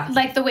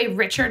 Like the way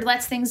Richard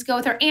lets things go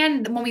with her.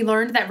 And when we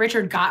learned that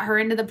Richard got her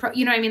into the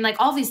you know what I mean? Like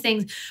all these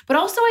things. But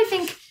also I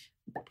think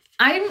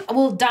I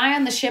will die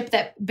on the ship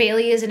that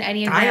Bailey is an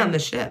Enneagram. Die on the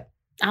ship.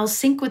 I'll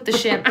sink with the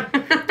ship.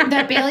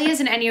 That Bailey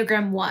is an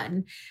Enneagram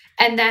 1.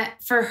 And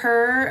that for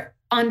her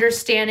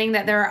understanding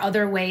that there are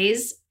other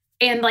ways.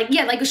 And like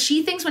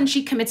she thinks when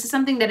she commits to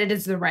something that it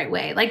is the right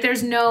way. Like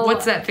there's no...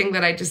 What's that thing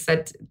that I just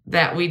said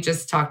that we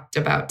just talked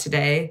about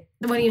today?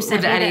 When you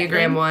said the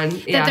Enneagram 1.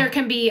 That there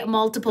can be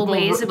multiple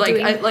ways of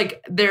doing...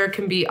 like there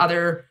can be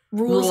other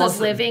rules of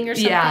living or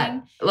something.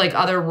 Yeah, like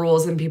other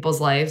rules in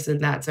people's lives, and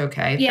that's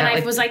okay. Yeah,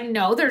 that, I was like,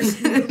 no,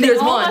 there's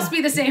all one. Must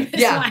be the same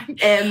as mine.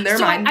 And they're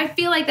mine. I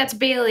feel like that's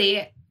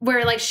Bailey,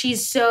 where like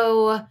she's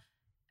so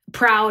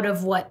proud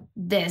of what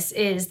this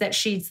is that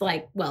she's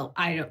like, well,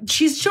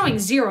 she's showing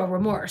zero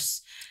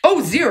remorse.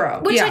 Oh, zero.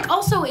 Which like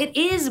also it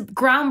is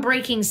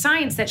groundbreaking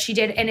science that she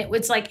did. And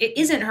it's like, it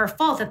isn't her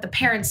fault that the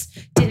parents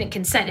didn't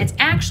consent. It's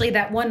actually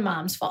that one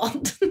mom's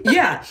fault.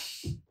 Yeah.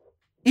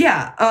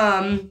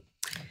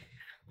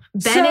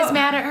 Ben is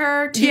mad at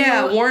her too.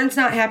 Yeah, Warren's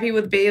not happy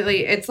with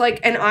Bailey. It's like,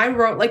 and I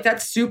wrote like,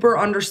 that's super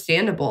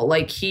understandable.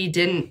 Like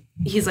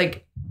he's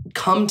like,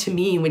 come to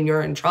me when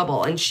you're in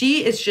trouble. And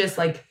she is just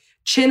like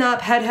chin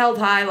up, head held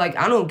high. Like,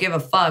 I don't give a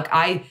fuck.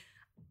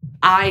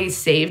 I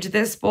saved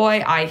this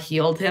boy. I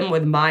healed him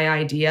with my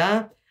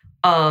idea.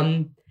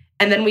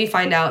 And then we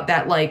find out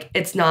that like,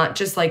 it's not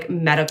just like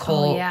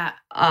medical,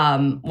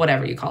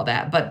 whatever you call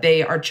that, but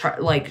they are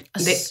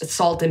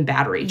assault and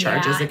battery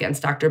charges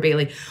against Dr.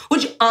 Bailey,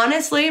 which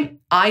honestly,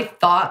 I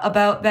thought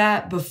about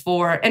that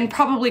before, and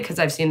probably because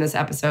I've seen this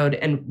episode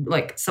and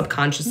like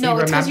subconsciously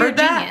remembered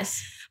that.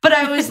 Genius. But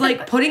I was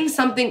like, putting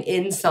something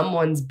in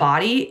someone's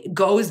body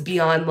goes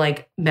beyond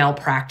like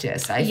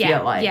malpractice, I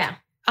feel like. Yeah,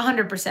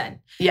 100%.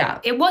 Yeah.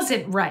 It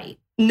wasn't right.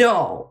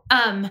 No.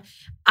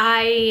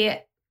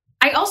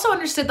 I also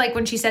understood, like,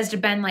 when she says to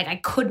Ben, like, I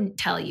couldn't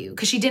tell you,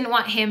 because she didn't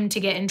want him to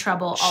get in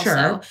trouble also.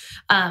 Sure.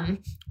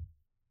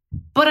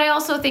 But I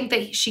also think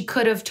that she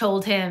could have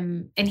told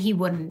him and he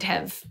wouldn't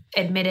have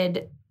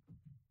admitted.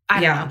 I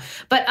don't know.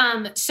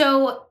 But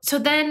so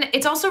then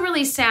it's also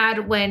really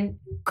sad when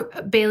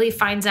Bailey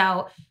finds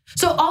out.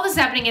 So all this is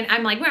happening and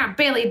I'm like, wow,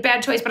 Bailey,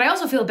 bad choice. But I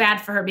also feel bad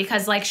for her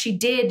because, like, she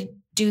did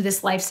do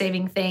this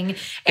life-saving thing.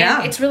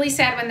 And it's really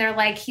sad when they're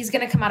like, he's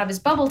going to come out of his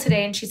bubble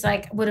today. And she's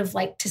like, would have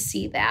liked to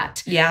see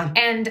that. Yeah.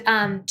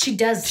 And she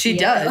does. She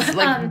does.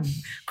 Like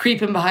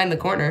creeping behind the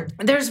corner.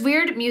 There's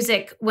weird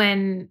music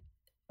when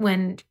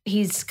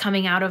he's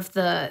coming out of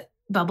the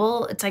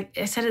bubble. It's like,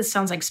 I said, it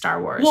sounds like Star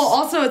Wars. Well,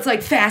 also it's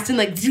like fast and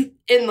like,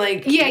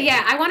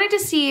 Yeah. I wanted to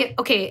see,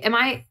 okay,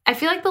 I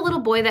feel like the little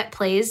boy that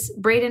plays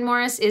Braden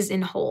Morris is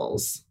in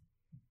Holes.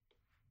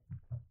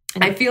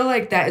 I feel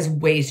like that is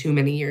way too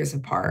many years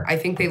apart. I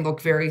think they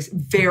look very,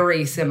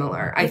 very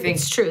similar. I think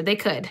it's true. They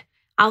could.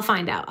 I'll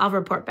find out. I'll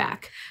report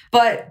back.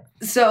 But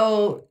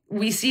so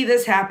we see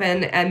this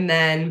happen, and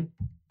then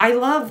I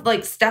love,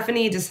 like,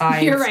 Stephanie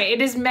decides. You're right.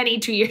 It is many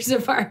 2 years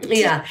apart.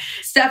 Yeah.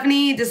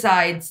 Stephanie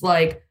decides,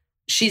 like,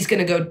 she's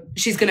going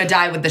to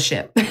die with the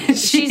ship.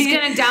 She's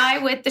going to die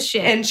with the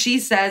ship. And she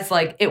says,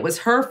 like, it was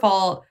her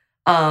fault.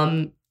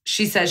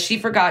 She says she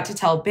forgot to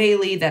tell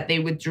Bailey that they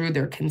withdrew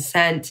their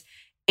consent.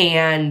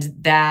 And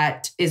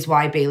that is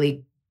why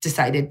Bailey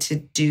decided to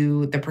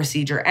do the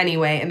procedure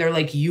anyway. And they're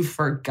like, you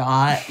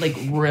forgot? Like,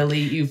 really?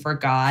 You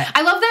forgot?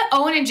 I love that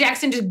Owen and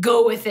Jackson just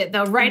go with it,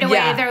 though. Right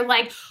away, they're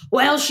like,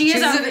 well, she's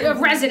a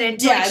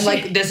resident. Yeah, and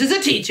like, this is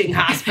a teaching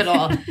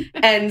hospital.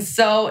 And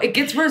so it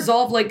gets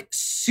resolved, like,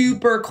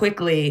 super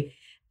quickly.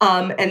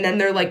 And then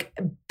they're, like,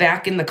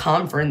 back in the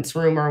conference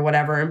room or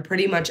whatever. And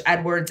pretty much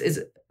Edwards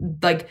is,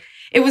 like...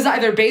 It was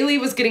either Bailey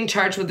was getting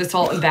charged with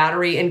assault and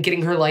battery and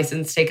getting her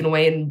license taken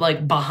away and,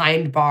 like,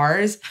 behind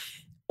bars,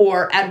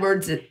 or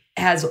Edwards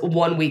has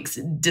 1 week's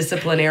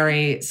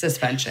disciplinary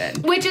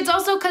suspension. Which it's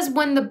also because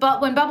when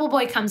Bubble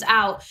Boy comes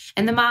out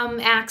and the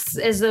mom acts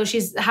as though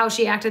she's how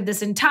she acted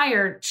this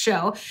entire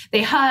show,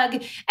 they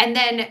hug, and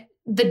then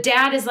the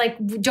dad is like,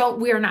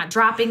 we are not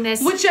dropping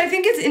this. Which I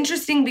think is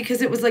interesting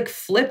because it was, like,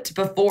 flipped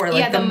before.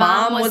 Like, the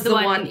mom was the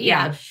one.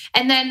 Yeah.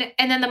 And then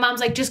the mom's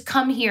like, just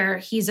come here.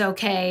 He's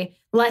okay.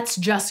 Let's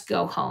just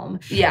go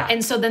home. Yeah.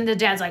 And so then the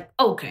dad's like,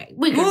 okay,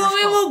 we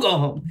will go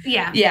home.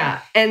 Yeah.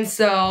 Yeah. And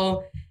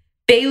so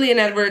Bailey and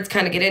Edwards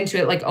kind of get into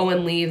it. Like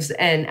Owen leaves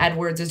and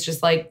Edwards is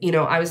just like,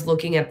 I was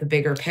looking at the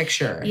bigger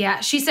picture.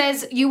 Yeah. She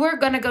says, you were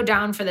going to go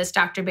down for this,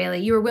 Dr. Bailey.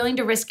 You were willing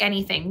to risk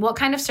anything. What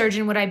kind of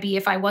surgeon would I be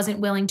if I wasn't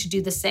willing to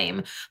do the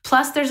same?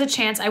 Plus, there's a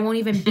chance I won't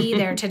even be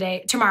there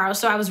tomorrow.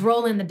 So I was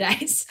rolling the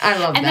dice. I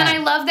love that. And then I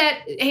love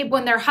that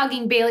when they're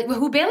hugging Bailey,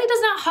 who Bailey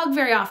does not hug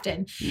very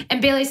often.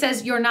 And Bailey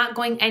says, you're not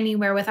going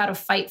anywhere without a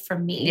fight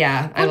from me.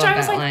 Yeah. Which I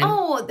was like, line.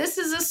 oh, this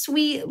is a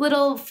sweet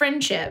little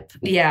friendship.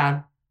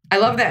 Yeah. I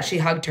love that she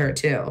hugged her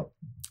too.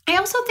 I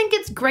also think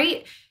it's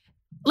great,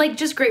 like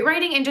just great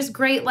writing and just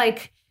great,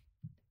 like,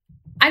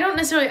 I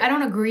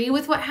don't agree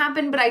with what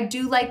happened, but I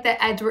do like that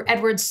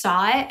Edward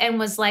saw it and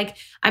was like,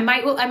 I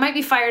might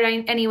be fired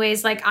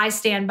anyways. Like, I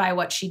stand by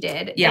what she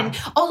did. Yeah.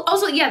 And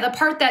also, the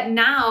part that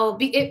now,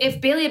 if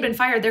Bailey had been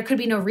fired, there could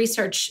be no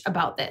research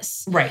about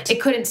this. Right.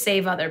 It couldn't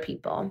save other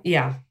people.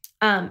 Yeah.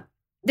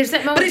 There's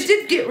that moment. But it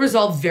did get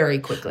resolved very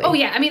quickly. Oh,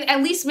 yeah. I mean,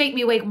 at least make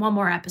me wait one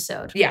more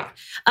episode. Yeah.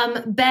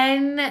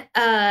 Ben,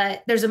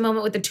 there's a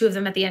moment with the two of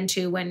them at the end,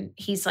 too, when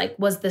he's like,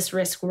 was this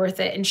risk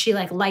worth it? And she,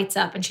 like, lights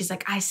up and she's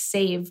like, I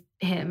saved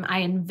him. I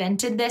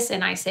invented this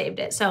and I saved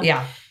it. So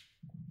yeah.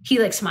 He,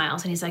 like,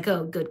 smiles and he's like,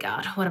 oh, good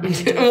God. What am I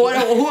going to do?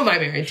 Who am I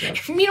married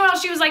to? Meanwhile,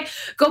 she was like,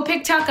 go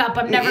pick Tuck up.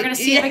 I'm never going to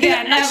see him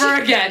again.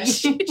 Never again.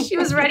 She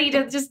was ready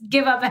to just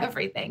give up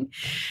everything.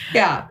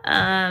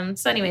 Yeah.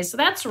 So anyway, so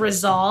that's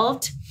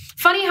resolved.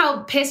 Funny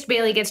how pissed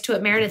Bailey gets to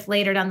it Meredith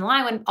later down the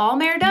line when all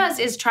Mare does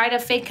is try to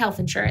fake health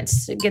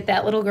insurance to get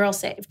that little girl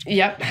saved.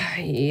 Yep.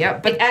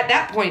 But at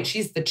that point,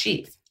 she's the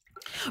chief.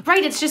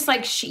 Right. It's just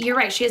like, you're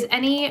right. She has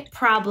any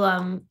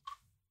problem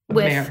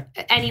with Mare.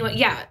 anyone.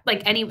 Yeah.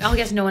 Like I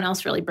guess no one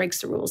else really breaks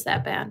the rules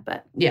that bad,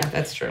 but. Yeah,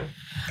 that's true.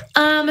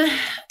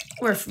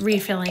 We're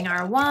refilling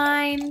our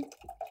wine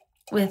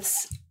with,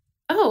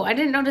 I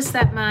didn't notice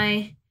that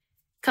my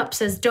cup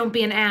says, don't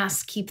be an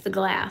ass, keep the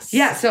glass.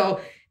 Yeah. So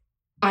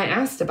I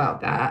asked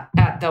about that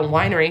at the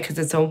winery because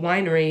it's a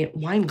winery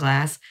wine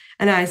glass.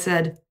 And I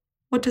said,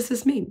 what does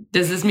this mean?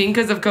 Does this mean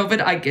because of COVID,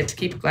 I get to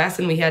keep a glass?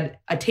 And we had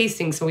a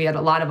tasting, so we had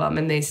a lot of them.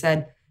 And they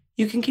said,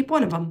 you can keep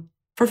one of them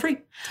for free.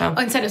 So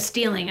instead of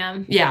stealing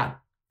them. Yeah.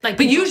 But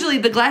usually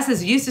the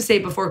glasses used to say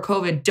before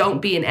COVID, don't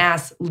be an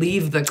ass,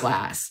 leave the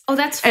glass. Oh,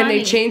 that's funny. And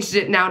they changed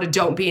it now to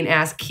don't be an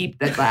ass, keep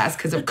the glass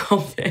because of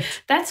COVID.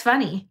 That's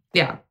funny.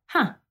 Yeah.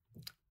 Huh.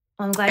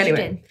 Well, I'm glad you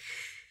did.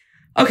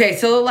 Okay,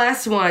 so the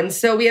last one.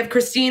 So we have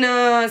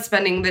Christina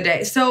spending the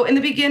day. So in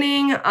the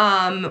beginning,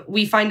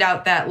 we find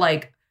out that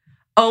like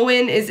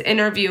Owen is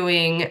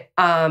interviewing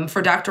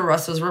for Dr.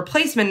 Russell's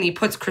replacement and he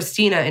puts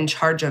Christina in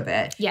charge of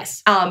it.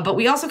 Yes. But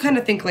we also kind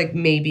of think like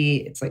maybe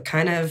it's like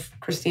kind of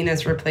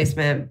Christina's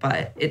replacement,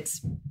 but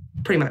it's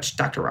pretty much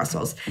Dr.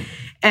 Russell's.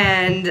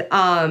 And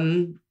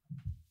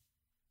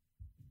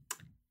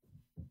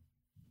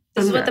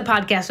this is what the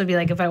podcast would be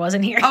like if I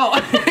wasn't here. Oh,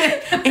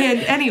 and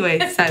anyway,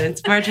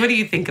 silence. Marge, what do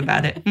you think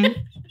about it?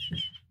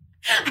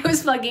 I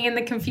was plugging in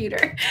the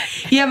computer.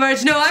 Yeah,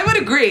 Marge, no, I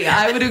would agree.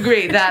 I would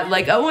agree that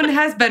like Owen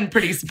has been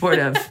pretty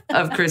supportive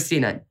of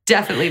Christina.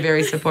 Definitely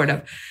very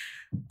supportive.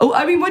 Oh,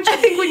 I mean, what'd you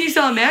think when you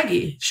saw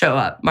Maggie show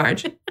up,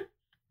 Marge?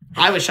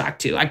 I was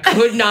shocked too. I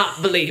could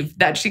not believe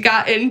that she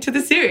got into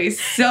the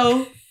series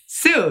so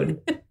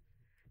soon.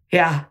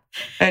 Yeah.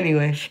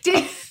 Anyway.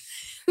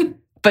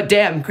 But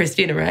damn,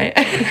 Christina, right?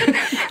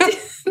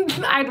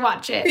 I'd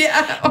watch it.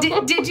 Yeah.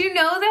 Did you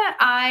know that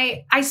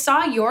I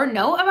saw your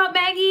note about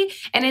Maggie,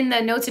 and in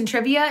the notes and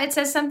trivia it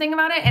says something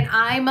about it, and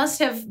I must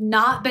have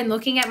not been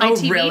looking at my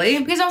TV. Really?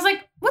 Because I was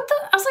like,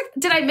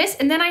 did I miss?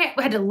 And then I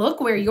had to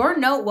look where your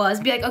note was,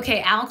 be like,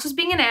 okay, Alex was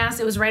being an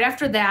ass. It was right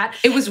after that.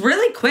 It was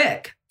really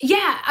quick.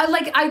 Yeah.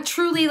 I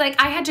truly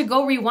I had to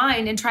go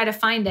rewind and try to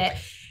find it.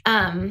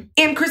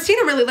 And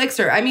Christina really likes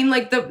her. I mean,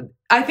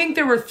 I think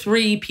there were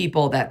 3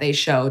 people that they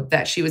showed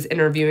that she was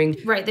interviewing.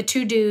 Right, the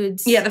 2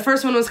 dudes. Yeah, the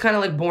first one was kind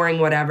of like boring,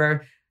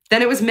 whatever.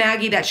 Then it was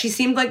Maggie that she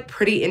seemed like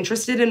pretty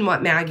interested in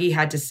what Maggie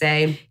had to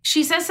say.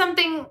 She says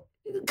something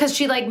because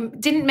she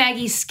didn't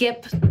Maggie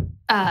skip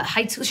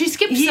high school? She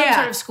skipped some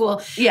sort of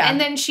school. Yeah. And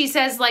then she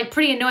says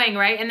pretty annoying,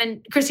 right? And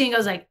then Christine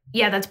goes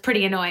yeah, that's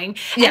pretty annoying.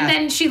 Yeah. And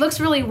then she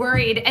looks really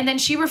worried. And then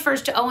she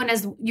refers to Owen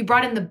as, you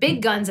brought in the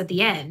big guns at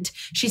the end.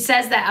 She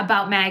says that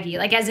about Maggie,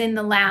 as in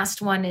the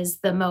last one is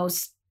the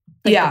most,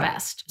 the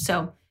best.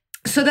 So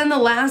then the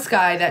last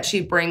guy that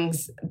she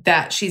brings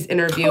that she's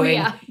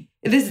interviewing,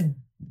 this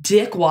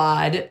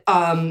dickwad,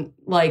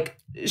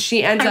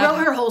 she ends up. I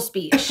wrote her whole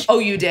speech. Oh,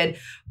 you did?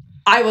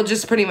 I will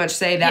just pretty much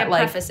say that,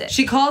 preface it.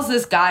 She calls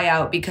this guy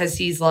out because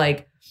he's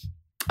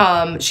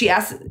she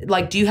asks,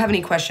 do you have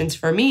any questions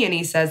for me? And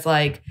he says,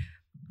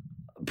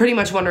 pretty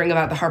much wondering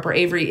about the Harper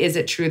Avery. Is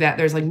it true that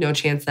there's no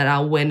chance that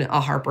I'll win a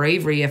Harper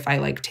Avery if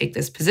I take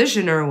this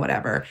position or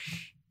whatever?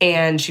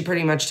 And she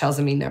pretty much tells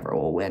him he never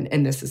will win.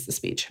 And this is the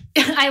speech.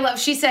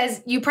 She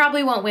says, you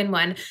probably won't win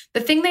one. The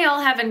thing they all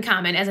have in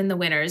common, as in the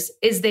winners,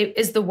 is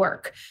the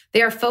work.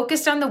 They are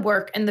focused on the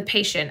work and the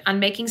patient, on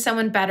making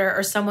someone better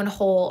or someone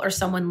whole or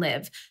someone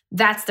live.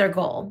 That's their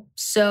goal.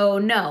 So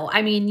no,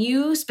 I mean,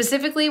 you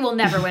specifically will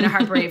never win a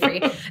Harper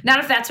Avery. Not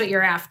if that's what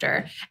you're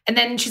after. And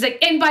then she's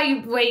like, and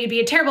by the way, you'd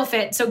be a terrible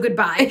fit. So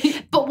goodbye.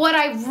 But what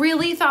I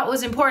really thought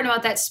was important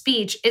about that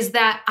speech is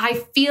that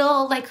I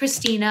feel like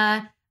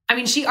Christina, I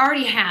mean, she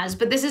already has,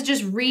 but this is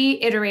just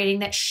reiterating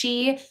that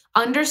she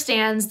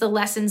understands the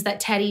lessons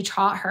that Teddy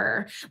taught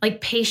her, like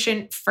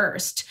patient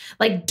first,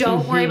 like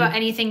don't worry about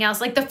anything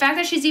else. Like the fact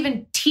that she's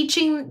even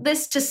teaching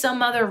this to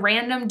some other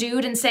random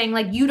dude and saying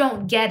like, you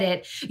don't get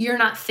it, you're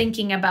not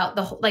thinking about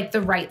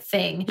the right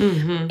thing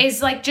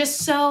is like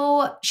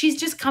she's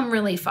just come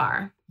really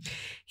far.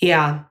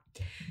 Yeah.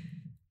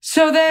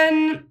 So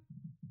then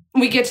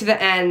we get to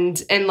the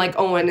end and like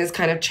Owen is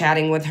kind of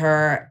chatting with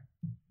her.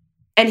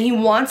 And he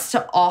wants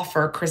to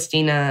offer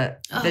Christina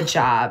the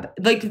job.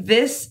 Like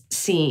this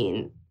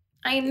scene,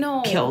 I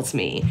know, kills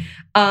me.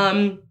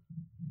 And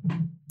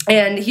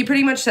he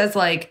pretty much says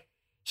like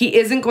he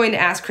isn't going to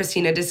ask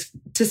Christina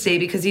to stay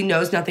because he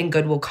knows nothing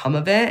good will come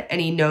of it, and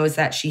he knows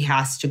that she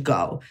has to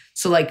go.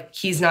 So like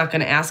he's not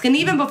going to ask. And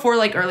even before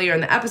like earlier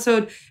in the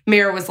episode,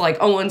 Mara was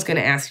like, Owen's going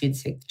to ask you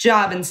to take the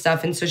job and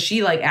stuff. And so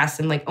she like asked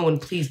him like, Owen,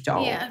 please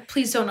don't. Yeah,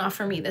 please don't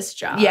offer me this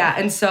job. Yeah,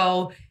 and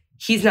so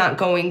he's not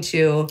going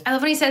to. I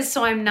love when he says,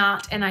 so I'm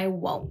not and I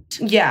won't.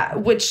 Yeah,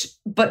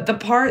 but the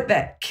part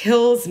that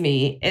kills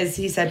me is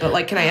he said, but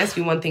like, can I ask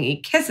you one thing? He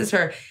kisses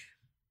her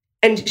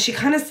and she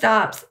kind of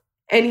stops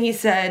and he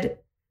said,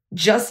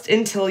 just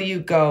until you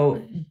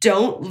go,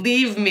 don't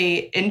leave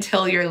me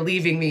until you're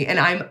leaving me. And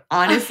I'm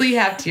honestly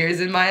have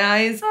tears in my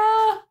eyes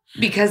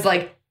because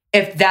like,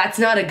 if that's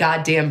not a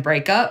goddamn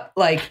breakup,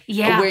 like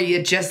where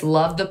you just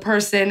love the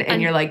person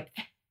and you're like,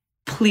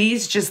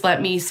 please just let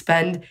me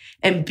spend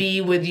and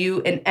be with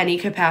you in any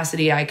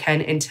capacity I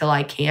can until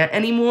I can't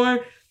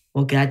anymore.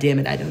 Well, God damn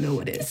it, I don't know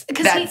what is.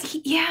 Because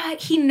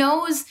he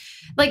knows,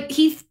 like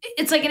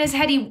it's like in his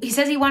head, he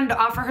says he wanted to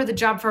offer her the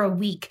job for a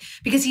week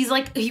because he's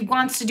like, he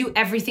wants to do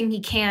everything he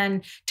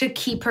can to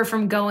keep her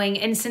from going.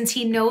 And since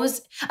he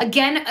knows,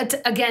 again,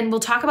 we'll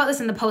talk about this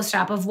in the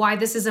post-op of why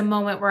this is a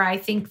moment where I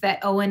think that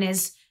Owen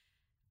is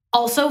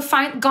also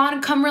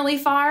come really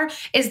far,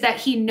 is that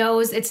he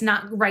knows it's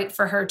not right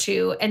for her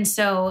to. And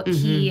so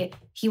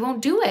he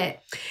won't do it.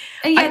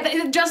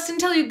 And just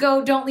until you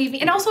go, don't leave me.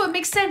 And also it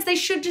makes sense. They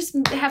should just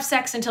have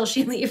sex until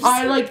she leaves.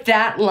 I like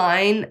that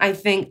line. I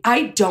think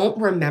I don't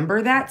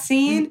remember that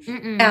scene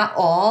at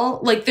all.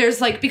 Like there's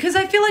like, because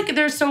I feel like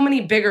there's so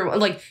many bigger,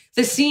 like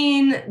the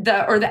scene,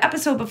 the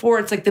episode before,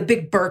 it's like the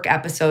Big Burke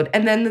episode.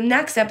 And then the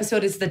next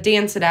episode is the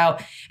dance it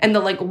out and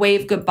the like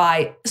wave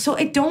goodbye. So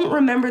I don't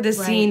remember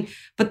this scene,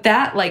 but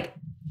that like,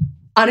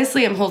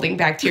 honestly, I'm holding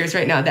back tears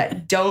right now.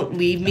 That don't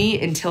leave me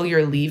until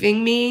you're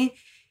leaving me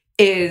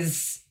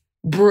is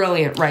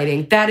brilliant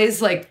writing. That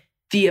is like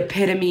the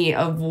epitome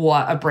of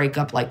what a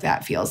breakup like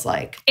that feels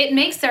like. It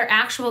makes their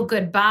actual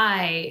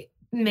goodbye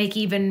make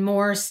even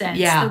more sense.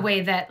 Yeah. The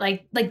way that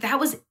like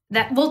that was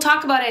that. We'll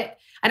talk about it.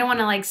 I don't want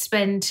to like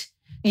spend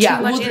too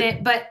much in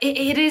it, but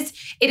it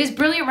is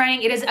brilliant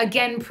writing. It is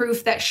again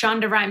proof that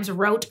Shonda Rhimes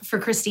wrote for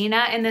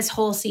Christina in this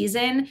whole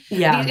season.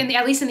 Yeah,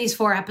 at least in these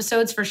 4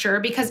 episodes for sure,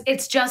 because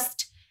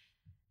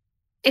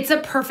it's a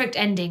perfect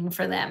ending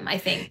for them, I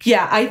think.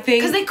 Yeah, I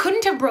think. Because they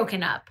couldn't have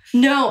broken up.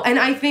 No, and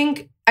I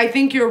think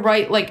you're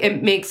right. Like,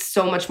 it makes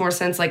so much more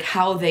sense, like,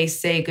 how they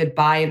say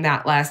goodbye in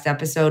that last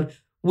episode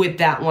with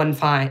that one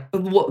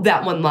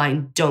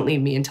line, don't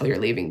leave me until you're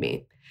leaving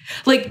me.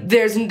 Like,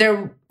 there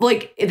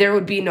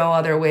would be no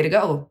other way to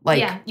go. Like,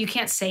 yeah, you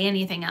can't say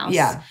anything else.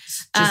 Yeah,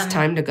 it's just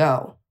time to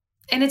go.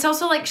 And it's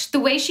also like the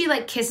way she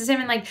like kisses him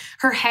and like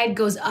her head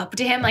goes up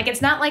to him. Like,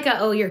 it's not like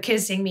oh, you're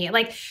kissing me.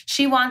 Like,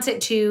 she wants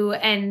it to.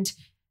 And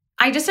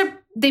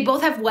they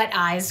both have wet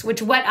eyes,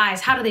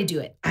 how do they do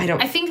it?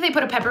 I think they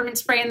put a peppermint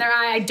spray in their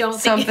eye. I don't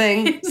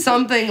think.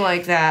 Something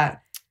like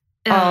that.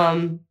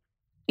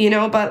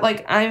 But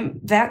like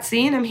that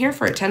scene, I'm here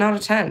for it. 10 out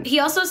of 10. He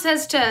also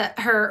says to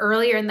her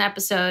earlier in the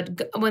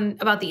episode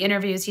about the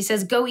interviews, he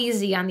says, go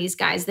easy on these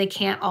guys. They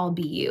can't all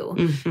be you.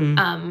 Mm-hmm.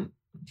 And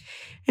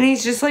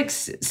he's just like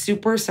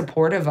super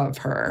supportive of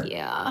her.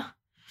 Yeah.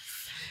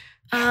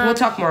 We'll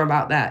talk more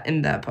about that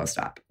in the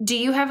post-op. Do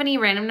you have any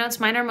random notes?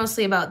 Mine are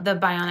mostly about the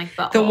bionic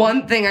butthole. The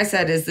one thing I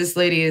said is this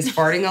lady is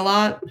farting a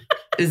lot.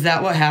 Is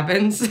that what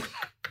happens?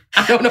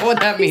 I don't know what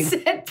that means.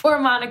 He said, poor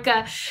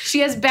Monica.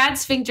 She has bad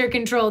sphincter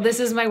control. This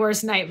is my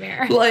worst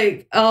nightmare.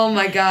 Like, oh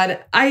my God.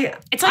 I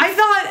thought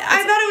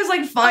it was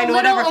like fine, a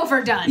little whatever.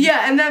 Overdone.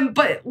 Yeah, and then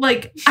but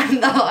like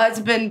the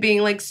husband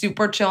being like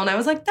super chill, and I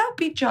was like, that'd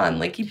be John.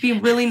 Like, he'd be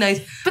really nice.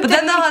 But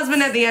then the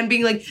husband at the end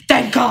being like,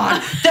 thank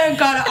God,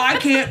 I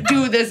can't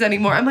do this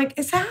anymore. I'm like,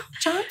 is that how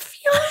John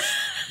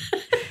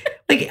feels?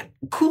 Like,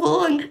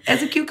 cool and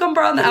as a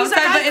cucumber on the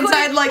outside, like, but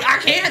inside, like, I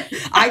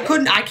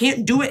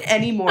can't do it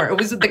anymore. It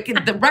was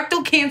the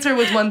rectal cancer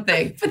was one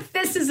thing. But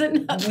this is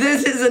another.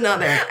 This is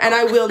another, and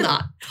I will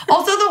not.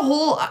 Also, the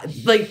whole,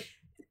 like,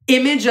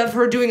 image of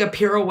her doing a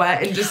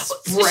pirouette and just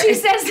spray. She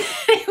says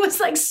it was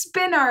like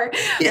spin art.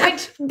 Yeah.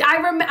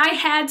 I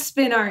had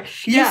spin art.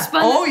 Yeah.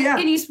 You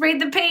and you sprayed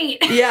the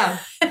paint. Yeah.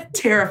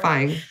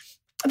 Terrifying.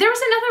 There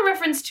was another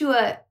reference to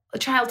a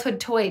childhood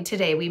toy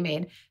today we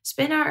made.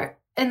 Spin art.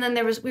 And then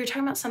we were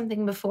talking about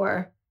something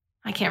before.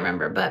 I can't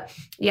remember, but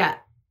yeah,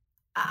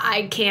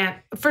 I can't.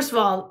 First of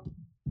all,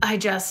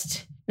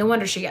 no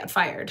wonder she got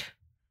fired.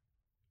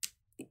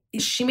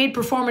 She made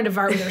performative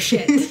art with her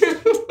shit.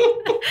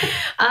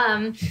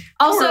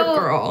 Also, poor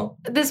girl.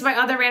 This, my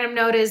other random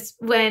note is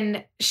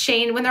when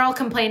they're all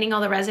complaining, all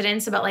the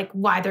residents, about like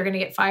why they're going to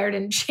get fired.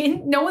 And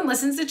Shane, no one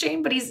listens to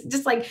Shane, but he's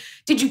just like,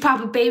 did you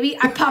pop a baby?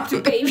 I popped a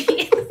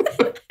baby.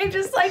 I'm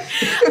just like,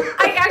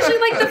 I actually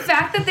like the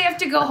fact that they have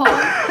to go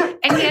home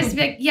and he has to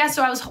be like, yeah,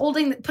 so I was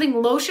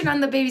putting lotion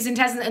on the baby's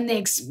intestines and they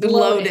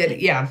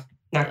exploded. Yeah.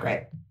 Not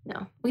great.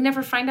 No, we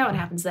never find out what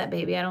happens to that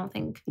baby. I don't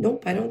think.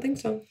 Nope, I don't think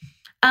so.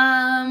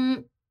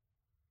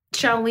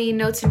 Shall we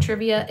notes and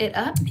trivia it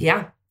up?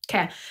 Yeah.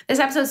 Okay. This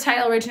episode's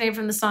title originated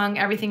from the song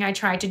Everything I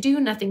Try to Do,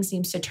 Nothing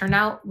Seems to Turn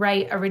Out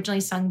Right,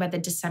 originally sung by the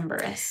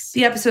Decemberists.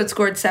 The episode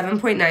scored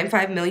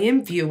 7.95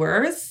 million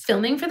viewers.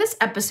 Filming for this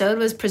episode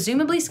was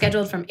presumably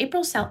scheduled from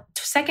April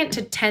 2nd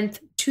to 10th,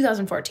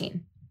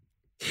 2014.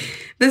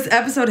 This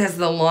episode has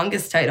the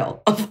longest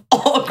title of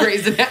all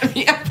Grey's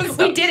Anatomy episodes.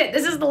 We did it.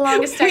 This is the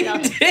longest title.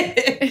 We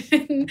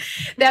did.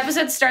 The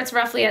episode starts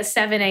roughly at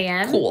 7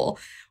 a.m. Cool.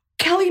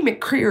 Kelly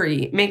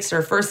McCreary makes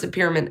her first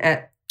appearance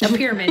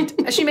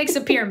She makes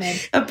a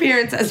pyramid.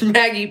 Appearance as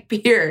Maggie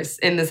Pierce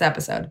in this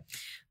episode.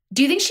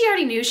 Do you think she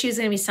already knew she was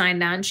going to be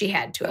signed on? She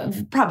had to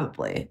have.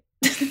 Probably.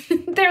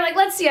 They're like,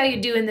 let's see how you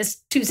do in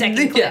this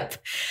 2-second clip.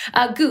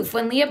 Yeah. Goof.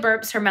 When Leah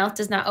burps, her mouth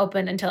does not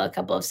open until a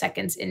couple of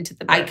seconds into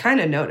the burp. I kind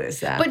of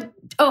noticed that. But,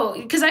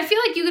 because I feel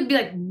like you could be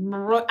like,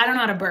 I don't know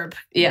how to burp.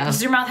 Yeah.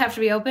 Does your mouth have to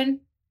be open?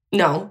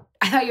 No.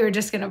 I thought you were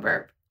just going to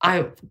burp.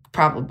 I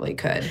probably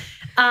could.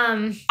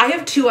 I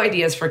have 2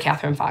 ideas for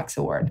Catherine Fox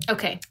Award.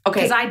 Okay.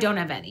 Because I don't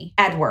have any.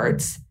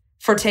 Edwards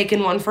for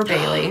taking one for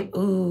Bailey.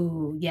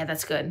 Ooh, yeah,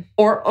 that's good.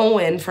 Or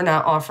Owen for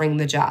not offering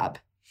the job,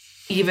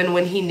 even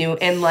when he knew,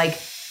 and like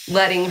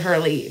letting her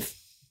leave.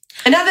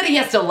 And not that he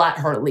has to let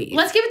her leave.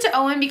 Let's give it to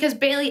Owen because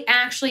Bailey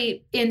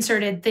actually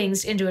inserted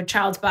things into a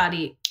child's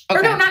body. Okay.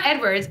 Or no, not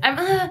Edwards.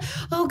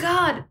 Oh,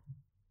 God.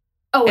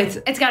 Owen.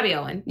 It's got to be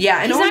Owen.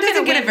 Yeah, and Owen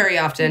doesn't get it very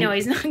often. No,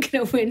 he's not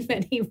going to win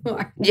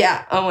anymore.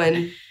 Yeah,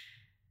 Owen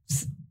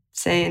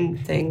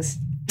saying things.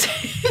 I'm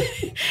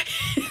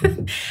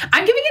giving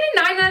it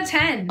a 9 out of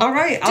 10. All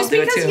right, I'll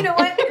do it too. Just because, you know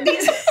what?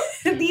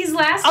 These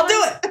last I'll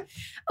ones. do it.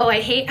 Oh,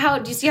 I hate how,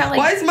 do you see how like.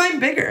 Why is mine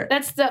bigger?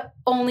 That's the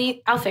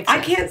only, I'll fix it. I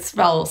can't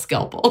spell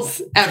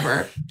scalpels.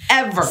 Ever.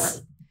 Ever.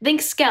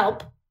 Think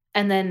scalp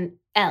and then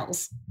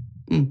L's.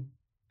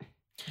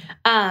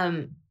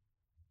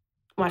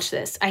 Watch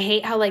this. I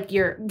hate how like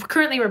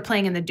currently we're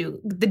playing in the Dougal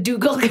the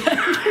Dougal Gawk.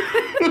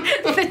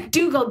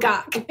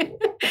 There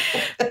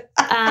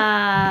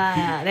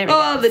we go.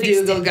 Oh, the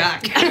Dougal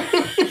Gawk.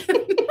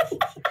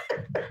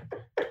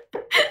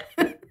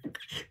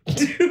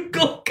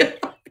 Dougal Gawk.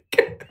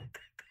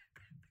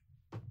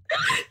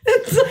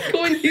 That's like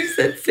when you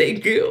said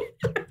Segu.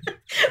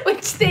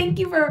 Which, thank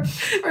you for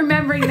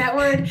remembering that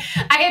word.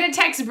 I had a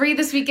text Bree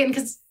this weekend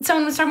because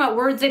someone was talking about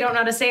words they don't know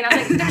how to say. And I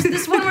was like, there's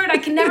this one word I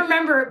can never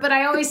remember, but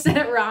I always said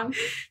it wrong.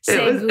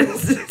 Segu.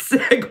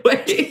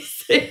 Segway,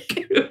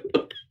 Segu,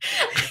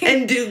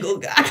 and Dougal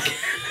Gawk.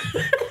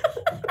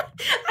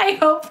 I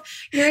hope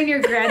you're in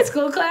your grad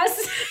school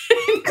class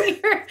and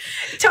you're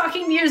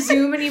talking to your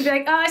Zoom and you'd be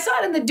like, oh, I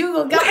saw it in the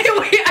Dougal Gawk. Wait,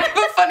 I have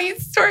a funny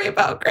story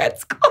about grad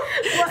school.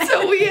 What?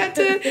 So we had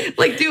to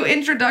like do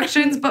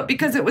introductions, but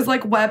because it was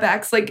like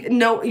WebEx, like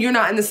no, you're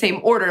not in the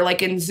same order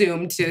like in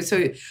Zoom too.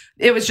 So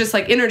it was just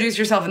like introduce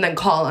yourself and then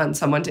call on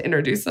someone to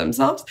introduce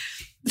themselves.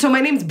 So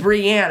my name's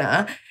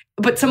Brianna.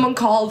 But someone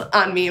called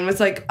on me and was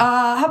like,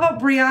 how about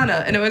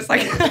Brianna? And it was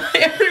like, hi,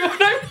 everyone,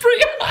 I'm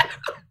Brianna.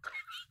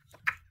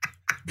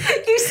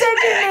 You said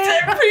your name. I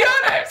said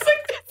Brianna. I was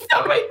like, that's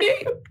not my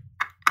name.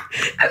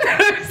 And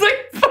then I was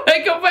like, but I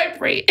go by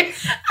Bri.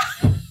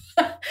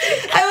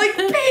 I like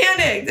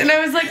panicked. And I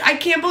was like, I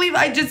can't believe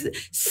I just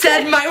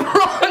said my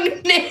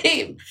wrong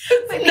name.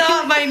 It's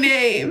not my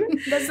name.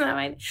 That's not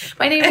my name.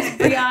 My name is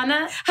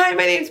Brianna. Hi,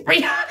 my name's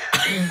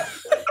Brianna.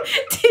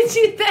 Did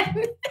you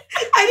then?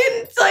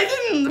 I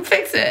didn't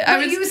fix it.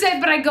 You said,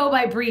 but I go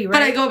by Bri, right?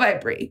 But I go by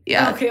Bri,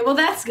 yeah. Okay, well,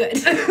 that's good.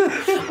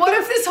 What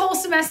if this whole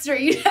semester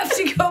you'd have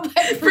to go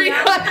by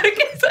Brianna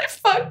because I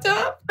fucked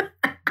up?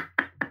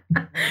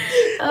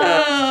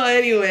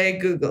 Anyway,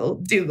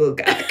 Dougal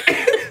Gawk.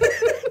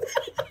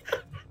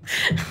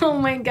 Oh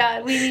my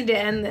God, we need to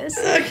end this.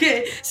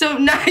 Okay, so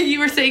now you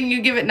were saying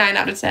you give it 9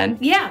 out of 10?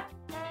 Yeah.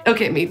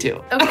 Okay, me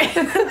too. Okay,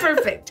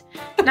 perfect.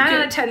 9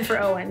 out of 10 for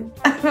Owen.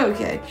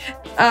 Okay.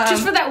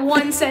 Just for that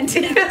one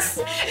sentence.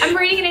 I'm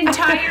reading an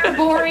entire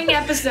boring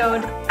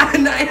episode.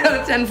 9 out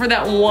of 10 for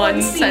that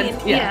one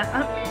sentence.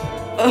 Yeah.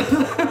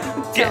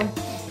 So,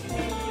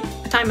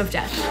 time of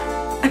death.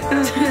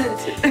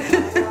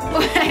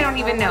 I don't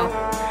even know.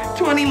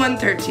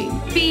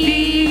 2113.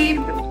 Beep.